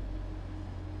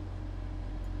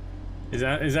 Is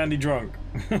Andy drunk?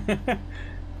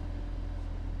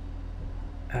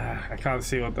 I can't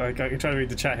see what... I can try to read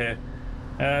the chat here.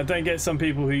 Don't get some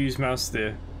people who use mouse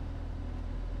steer.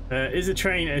 Is a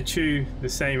train a chew the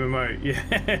same emote?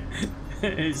 Yeah.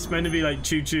 It's meant to be like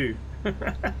choo choo. I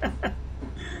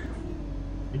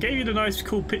gave you the nice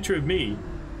cool picture of me.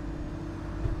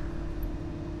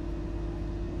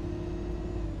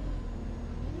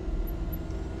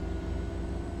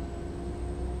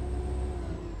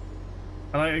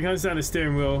 I can understand the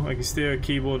steering wheel. I can steer a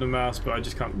keyboard and mouse, but I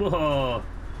just can't. Whoa!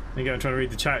 Again, I'm trying to read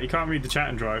the chat. You can't read the chat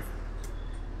and drive.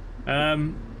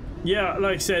 Yeah,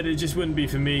 like I said, it just wouldn't be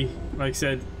for me. Like I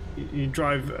said, you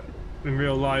drive in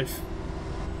real life.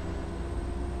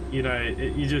 You know,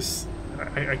 you just.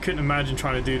 I couldn't imagine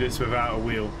trying to do this without a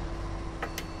wheel.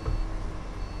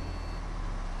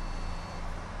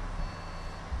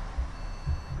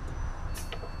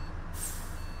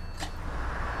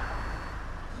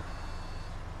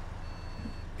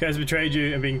 Kaz betrayed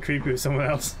you and being creepy with someone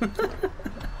else.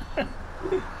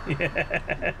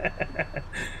 Yeah.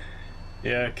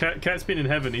 Yeah, Cat's been in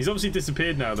heaven. He's obviously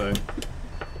disappeared now, though.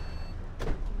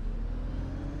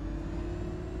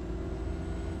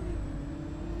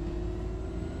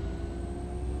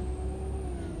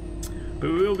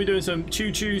 But we will be doing some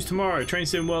choo-choos tomorrow. Train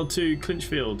Sim World 2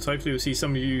 Clinchfield. So hopefully we'll see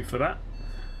some of you for that.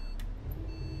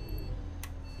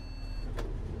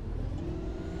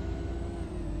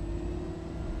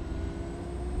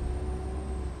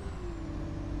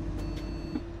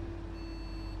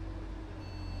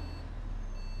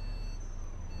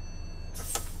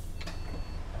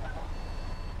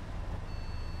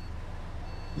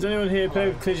 Does anyone here play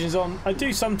with collisions on? I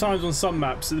do sometimes on some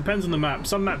maps. It depends on the map.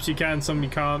 Some maps you can, some you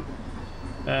can't.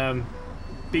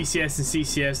 BCS and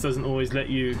CCS doesn't always let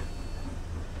you.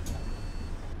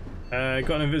 Got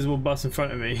an invisible bus in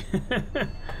front of me.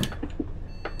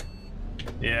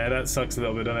 Yeah, that sucks a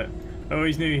little bit, doesn't it? I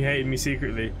always knew he hated me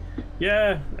secretly.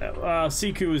 Yeah,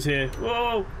 Siku was here.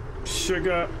 Whoa,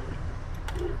 sugar.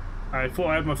 I thought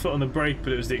I had my foot on the brake,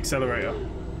 but it was the accelerator.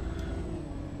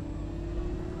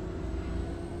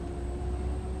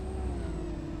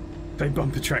 They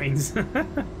bumper trains.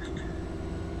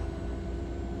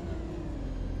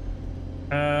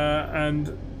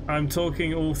 And I'm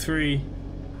talking all three: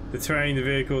 the train, the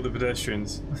vehicle, the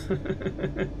pedestrians.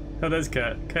 Oh, there's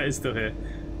Cat. Cat is still here.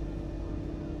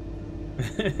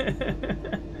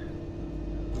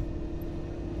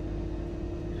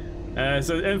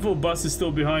 So M4 bus is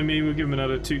still behind me. We'll give him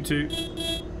another toot toot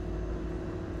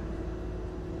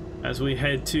as we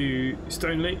head to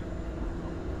Stoneleigh.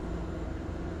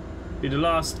 Be the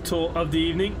last tour of the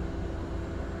evening.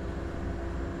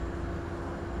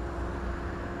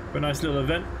 For a nice little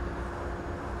event.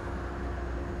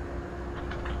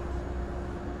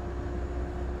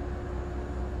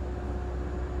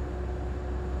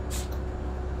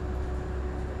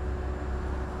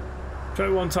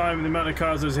 Tried one time and the amount of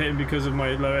cars I was hitting because of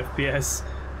my low FPS.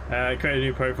 Created a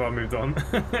new profile, moved on.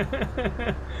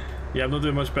 Yeah, I'm not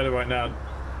doing much better right now.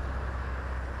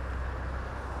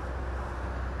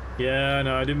 Yeah,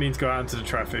 no, I didn't mean to go out into the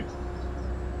traffic.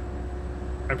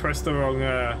 I pressed the wrong,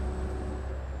 I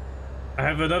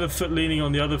have another foot leaning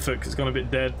on the other foot because it's gone a bit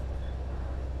dead.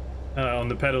 On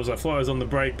the pedals. I thought I was on the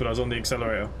brake, but I was on the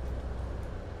accelerator.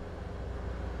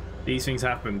 These things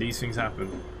happen, these things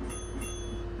happen.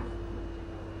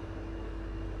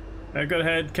 Go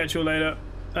ahead, catch you all later.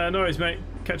 No worries, mate.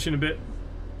 Catch you in a bit.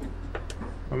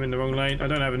 I'm in the wrong lane. I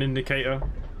don't have an indicator.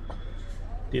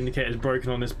 The indicator's broken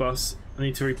on this bus. I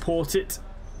need to report it.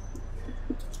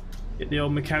 Get the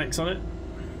old mechanics on it.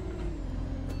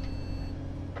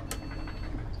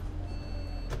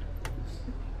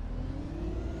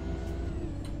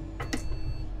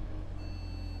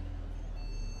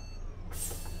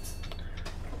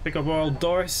 Pick up our old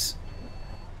Doris.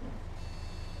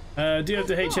 Do you have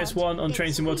the HS1 on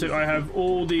Train Sim World 2? I have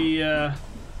all the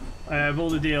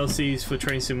DLCs for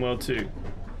Train Sim World 2.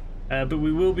 But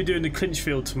we will be doing the clinch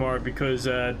field tomorrow because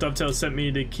Dovetail sent me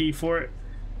the key for it.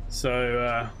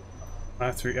 So I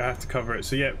have to cover it.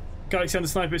 So yeah, Galaxy Under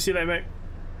Sniper, see you later, mate.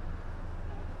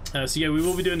 So yeah, we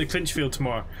will be doing the clinch field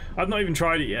tomorrow. I've not even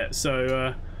tried it yet,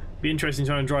 so be interesting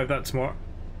trying to drive that tomorrow.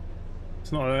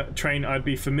 It's not a train I'd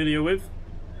be familiar with,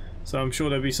 so I'm sure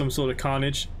there'll be some sort of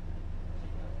carnage.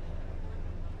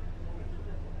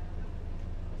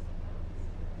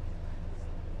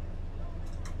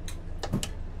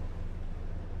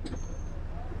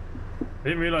 I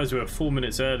didn't realise we were 4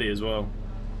 minutes early as well.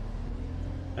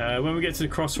 When we get to the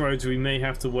crossroads, we may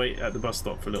have to wait at the bus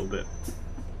stop for a little bit.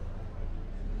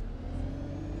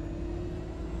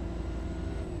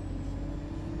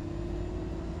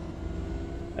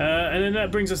 And then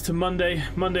that brings us to Monday.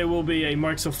 Monday will be a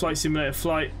Microsoft Flight Simulator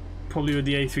flight, probably with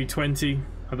the A320.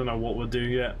 I don't know what we'll do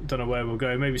yet. Don't know where we'll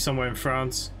go. Maybe somewhere in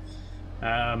France.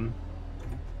 And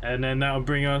then that'll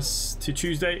bring us to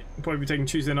Tuesday. Probably be taking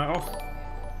Tuesday night off.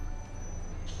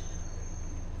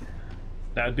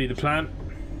 That would be the plan.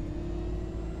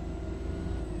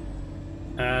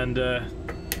 And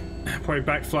probably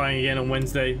back flying again on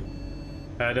Wednesday.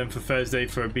 Then for Thursday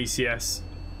for a BCS.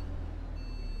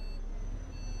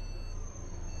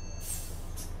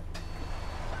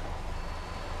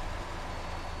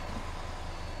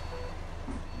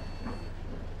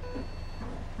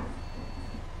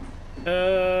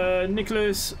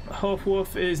 Nicholas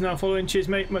Hofworth is now following. Cheers,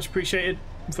 mate. Much appreciated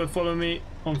for following me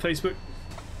on Facebook.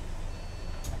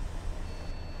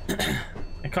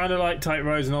 I kind of like tight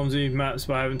roads and Omsi maps,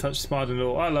 but I haven't touched Smarden at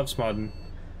all. I love Smarden.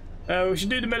 We should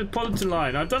do the Metropolitan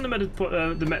line. I've done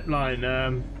the Met line.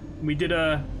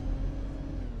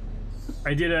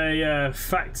 I did a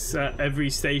facts at every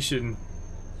station.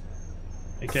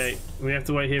 Okay, we have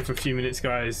to wait here for a few minutes,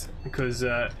 guys, because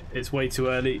it's way too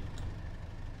early.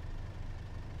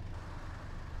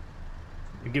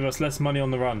 Give us less money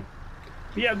on the run.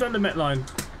 But yeah, I've done the Met line.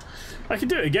 I can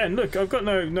do it again. Look, I've got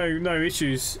no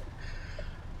issues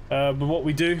with what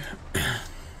we do.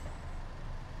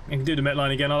 I can do the Met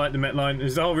line again. I like the Met line.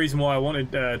 It's the whole reason why I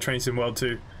wanted Train Sim World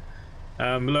 2.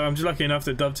 But look, I'm just lucky enough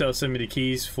that Dovetail sent me the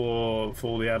keys for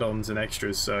all the add-ons and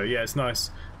extras. So yeah, it's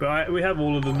nice. But we have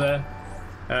all of them there,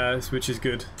 which is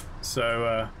good.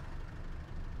 So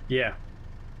yeah.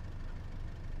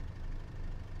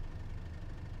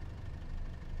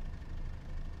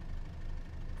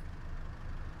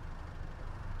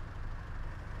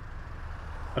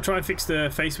 I'll try and fix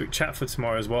the Facebook chat for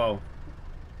tomorrow as well.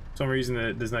 For some reason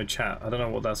there's no chat. I don't know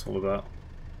what that's all about.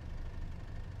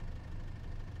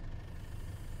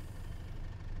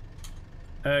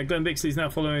 Glenn Bixley's now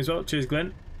following as well. Cheers,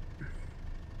 Glenn.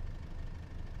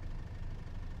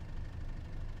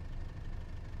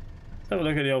 Let's have a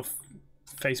look at the old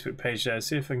Facebook page there.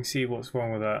 See if I can see what's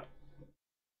wrong with that.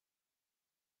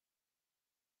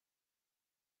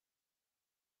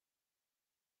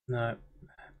 No.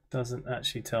 Doesn't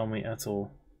actually tell me at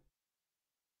all.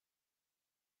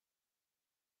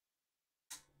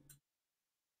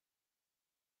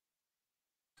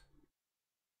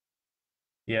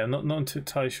 Yeah, not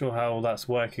entirely sure how all that's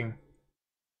working.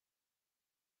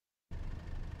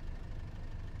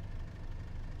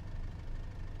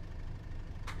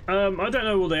 I don't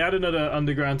know, will they add another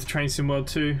underground to Train Sim World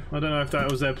 2? I don't know if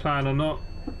that was their plan or not.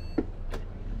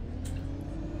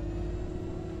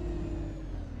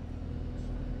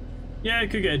 Yeah,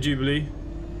 it could get a Jubilee.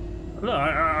 No,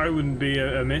 I wouldn't be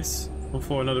amiss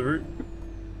for another route.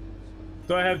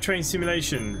 Do I have train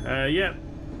simulation? Yeah.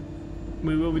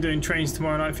 We will be doing trains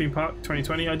tomorrow night, Theme Park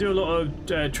 2020. I do a lot of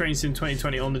Train Sim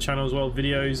 2020 on the channel as well,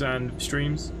 videos and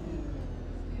streams.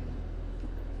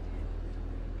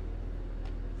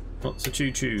 Lots of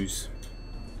choo-choos.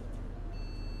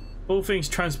 All things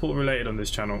transport related on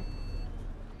this channel.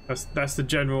 That's the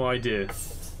general idea.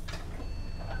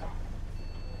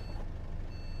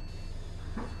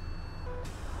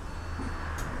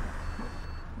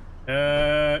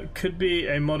 Could be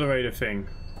a moderator thing.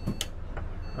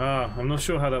 I'm not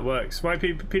sure how that works. Why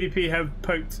PDP have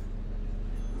poked.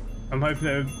 I'm hoping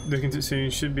they're looking to it soon.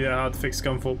 Shouldn't be that hard to fix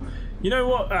Scunthorpe. You know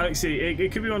what, Alexi?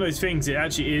 It could be one of those things. It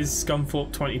actually is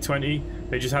Scunthorpe 2020.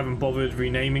 They just haven't bothered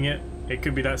renaming it. It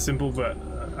could be that simple, but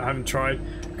I haven't tried.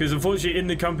 Because unfortunately, in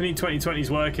the company, 2020 is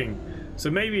working.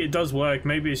 So maybe it does work.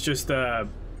 Maybe it's just,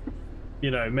 you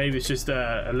know, maybe it's just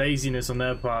a laziness on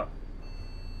their part.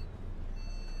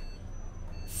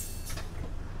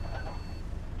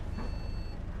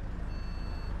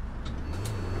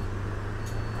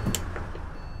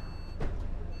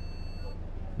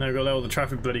 Now we've got to let all the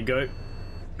traffic bloody go.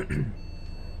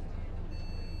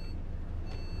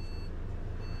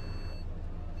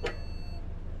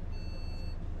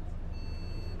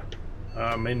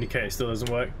 My indicator still doesn't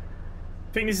work.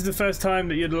 I think this is the first time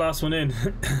that you're the last one in.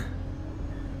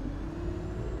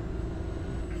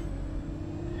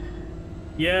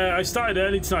 Yeah, I started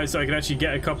early tonight so I could actually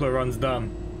get a couple of runs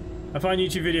done. I find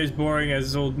YouTube videos boring as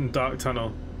it's all in dark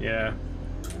tunnel. Yeah.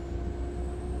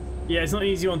 Yeah, it's not an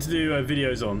easy one to do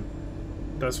videos on.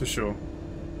 That's for sure.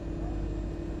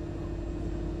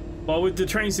 Well, with the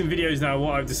train sim videos now,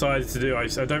 what I've decided to do, I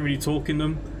don't really talk in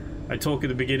them. I talk at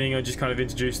the beginning, I just kind of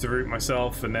introduce the route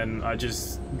myself, and then I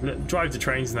just drive the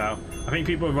trains now. I think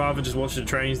people would rather just watch the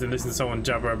trains than listen to someone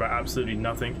jabber about absolutely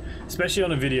nothing, especially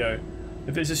on a video.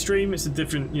 If it's a stream, it's a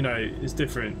different, you know, it's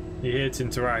different. You're here to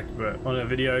interact, but on a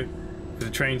video, for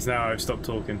the trains now, I've stopped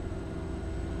talking.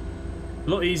 A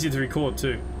lot easier to record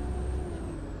too.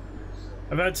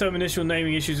 I've had some initial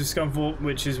naming issues with Scunthorpe,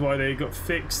 which is why they got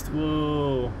fixed.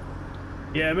 Whoa.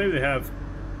 Yeah, maybe they have.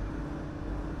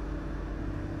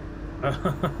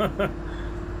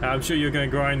 I'm sure you're going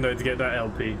to grind though to get that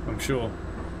LP, I'm sure.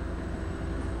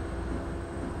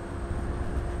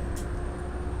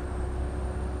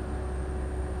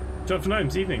 Jonathan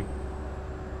Holmes, evening.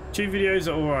 Tube videos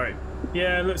are alright.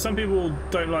 Yeah, look, some people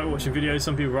don't like watching videos,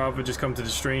 some people rather just come to the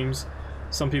streams.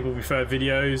 Some people prefer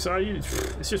videos.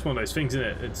 It's just one of those things,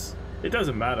 isn't it? It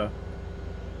doesn't matter.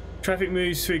 Traffic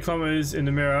moves 3 kilometers in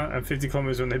the mirror and 50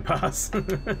 kilometers when they pass.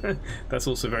 That's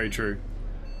also very true.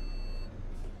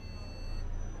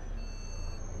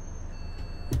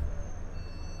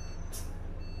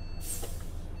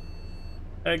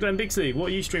 Glenn Bixley, what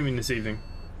are you streaming this evening?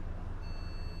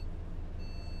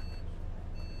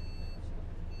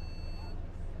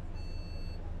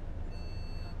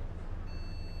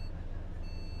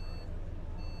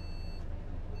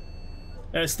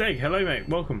 Steg, hello mate,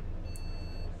 welcome.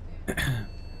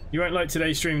 You won't like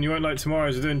today's stream and you won't like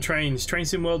tomorrow's. We're doing trains. Train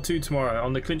Sim World 2 tomorrow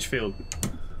on the clinch field.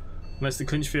 Unless the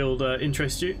clinch field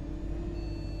interests you.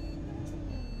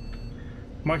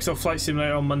 Microsoft Flight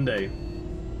Simulator on Monday.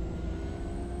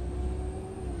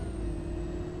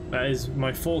 That is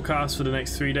my forecast for the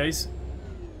next 3 days.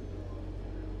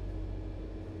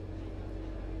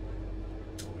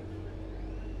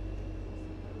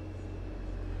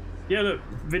 Yeah, look,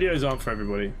 videos aren't for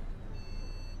everybody.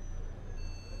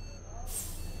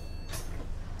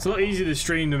 It's a lot easier to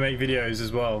stream than make videos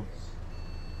as well.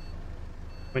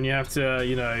 When you have to,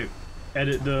 you know,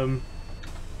 edit them,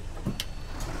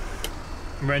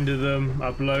 render them,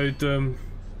 upload them,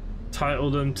 title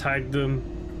them, tag them.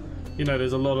 You know,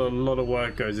 there's a lot of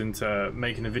work goes into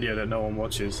making a video that no one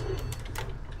watches.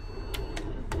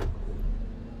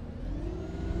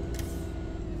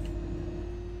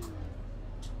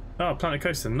 Oh, Planet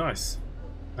Coaster, nice.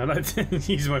 I like to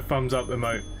use my thumbs up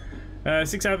emote.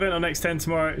 6 hour event on X10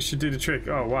 tomorrow should do the trick.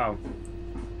 Oh, wow.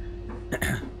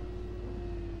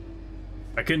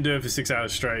 I couldn't do it for 6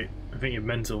 hours straight. I think you're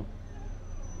mental.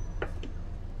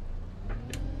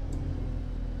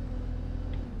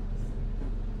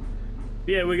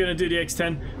 Yeah, we're going to do the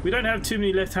X10. We don't have too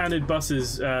many left-handed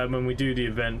buses when we do the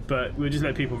event, but we'll just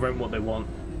let people rent what they want.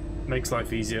 Makes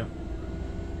life easier.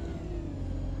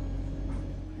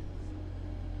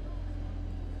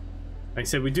 Like I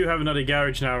said, we do have another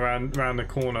garage now around the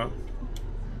corner.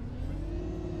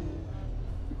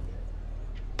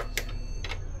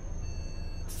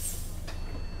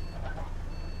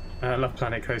 I love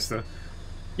Planet Coaster.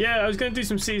 Yeah, I was going to do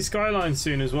some City Skylines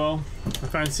soon as well. I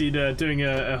fancied doing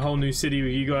a whole new city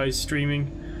with you guys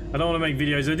streaming. I don't want to make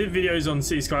videos. I did videos on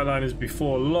City Skylines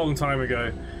before, a long time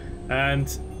ago.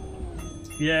 And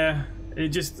yeah,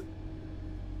 it's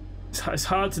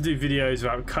hard to do videos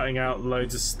without cutting out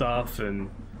loads of stuff, and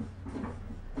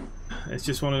it's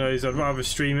just one of those. I'd rather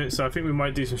stream it, so I think we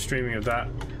might do some streaming of that.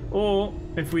 Or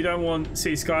if we don't want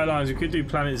City Skylines, we could do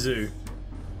Planet Zoo.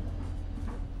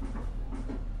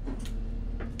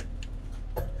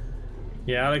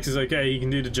 Yeah, Alex is okay, he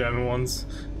can do the German ones.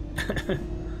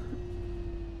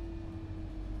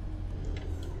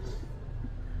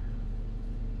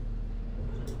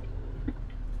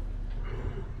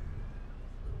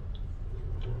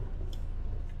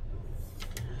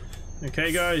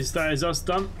 Okay guys, that is us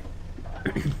done.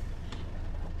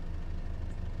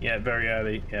 Yeah, very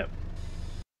early, yep.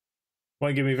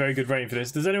 Won't give me a very good rating for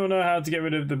this. Does anyone know how to get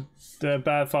rid of the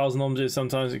bad files and objects?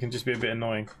 Sometimes it can just be a bit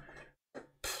annoying.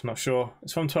 Not sure.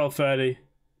 It's from 12:30.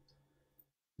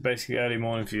 Basically early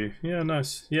morning for you. Yeah,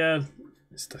 nice. Yeah,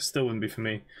 that still wouldn't be for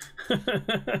me.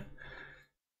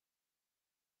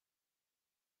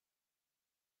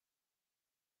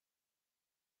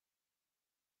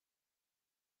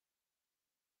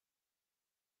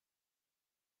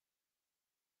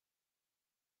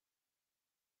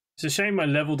 It's a shame my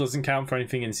level doesn't count for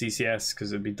anything in CCS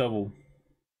because it'd be double.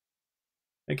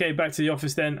 Okay, back to the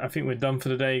office then. I think we're done for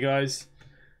the day, guys.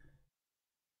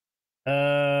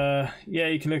 Yeah,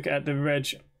 you can look at the reg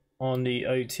on the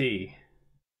OT.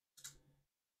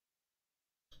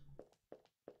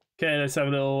 Okay, let's have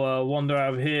a little wander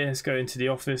out of here. Let's go into the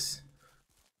office.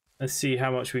 Let's see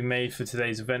how much we made for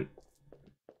today's event.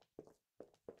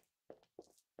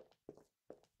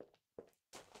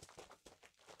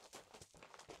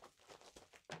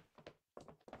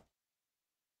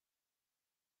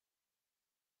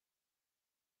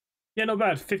 Yeah, not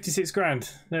bad. 56 grand.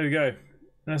 There we go.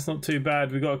 That's not too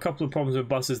bad. We've got a couple of problems with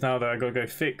buses now that I got to go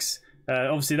fix.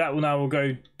 Obviously, that will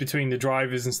go between the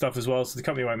drivers and stuff as well, so the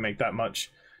company won't make that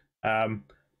much. But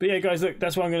yeah, guys, look,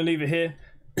 that's why I'm going to leave it here.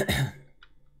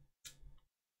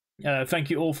 Thank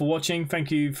you all for watching. Thank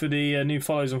you for the new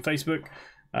follows on Facebook.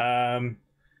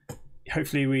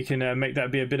 Hopefully we can make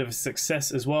that be a bit of a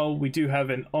success as well. We do have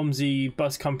an Omsi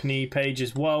bus company page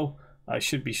as well. I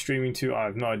should be streaming to. I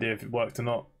have no idea if it worked or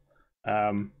not.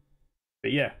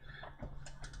 But yeah,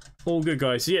 all good,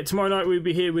 guys. So yeah, tomorrow night we'll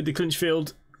be here with the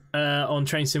Clinchfield on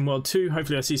Train Sim World 2.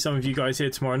 Hopefully I'll see some of you guys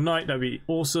here tomorrow night. That'd be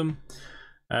awesome.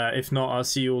 If not, I'll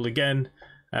see you all again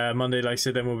Monday, like I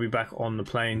said. Then we'll be back on the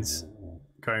planes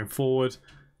going forward.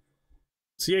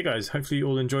 So yeah, guys, hopefully you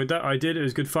all enjoyed that. I did. It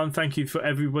was good fun. Thank you for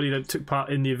everybody that took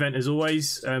part in the event as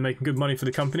always, making good money for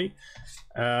the company.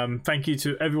 Thank you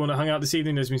to everyone that hung out this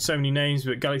evening. There's been so many names,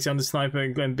 but Galaxy Under Sniper,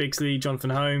 Glenn Bixley, Jonathan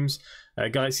Holmes,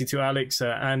 Galaxy 2 Alex,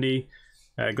 Andy,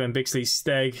 Glenn Bixley,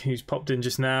 Steg, who's popped in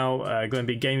just now, Glenn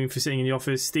B Gaming for sitting in the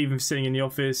office, Stephen for sitting in the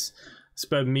office,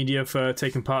 Spurb Media for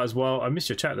taking part as well. I missed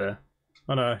your chat there.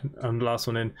 Oh no, I'm the last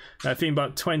one in.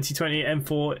 Themebuck 2020,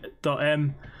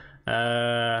 M4.M.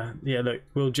 Yeah, look,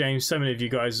 Will James, so many of you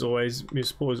guys as always. Your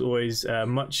support is always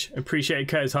much appreciated.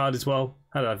 Curtis Hard as well.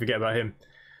 How did I forget about him?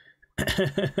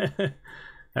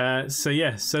 So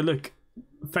yeah, so look,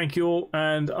 thank you all,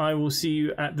 and I will see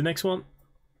you at the next one.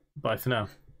 Bye for now.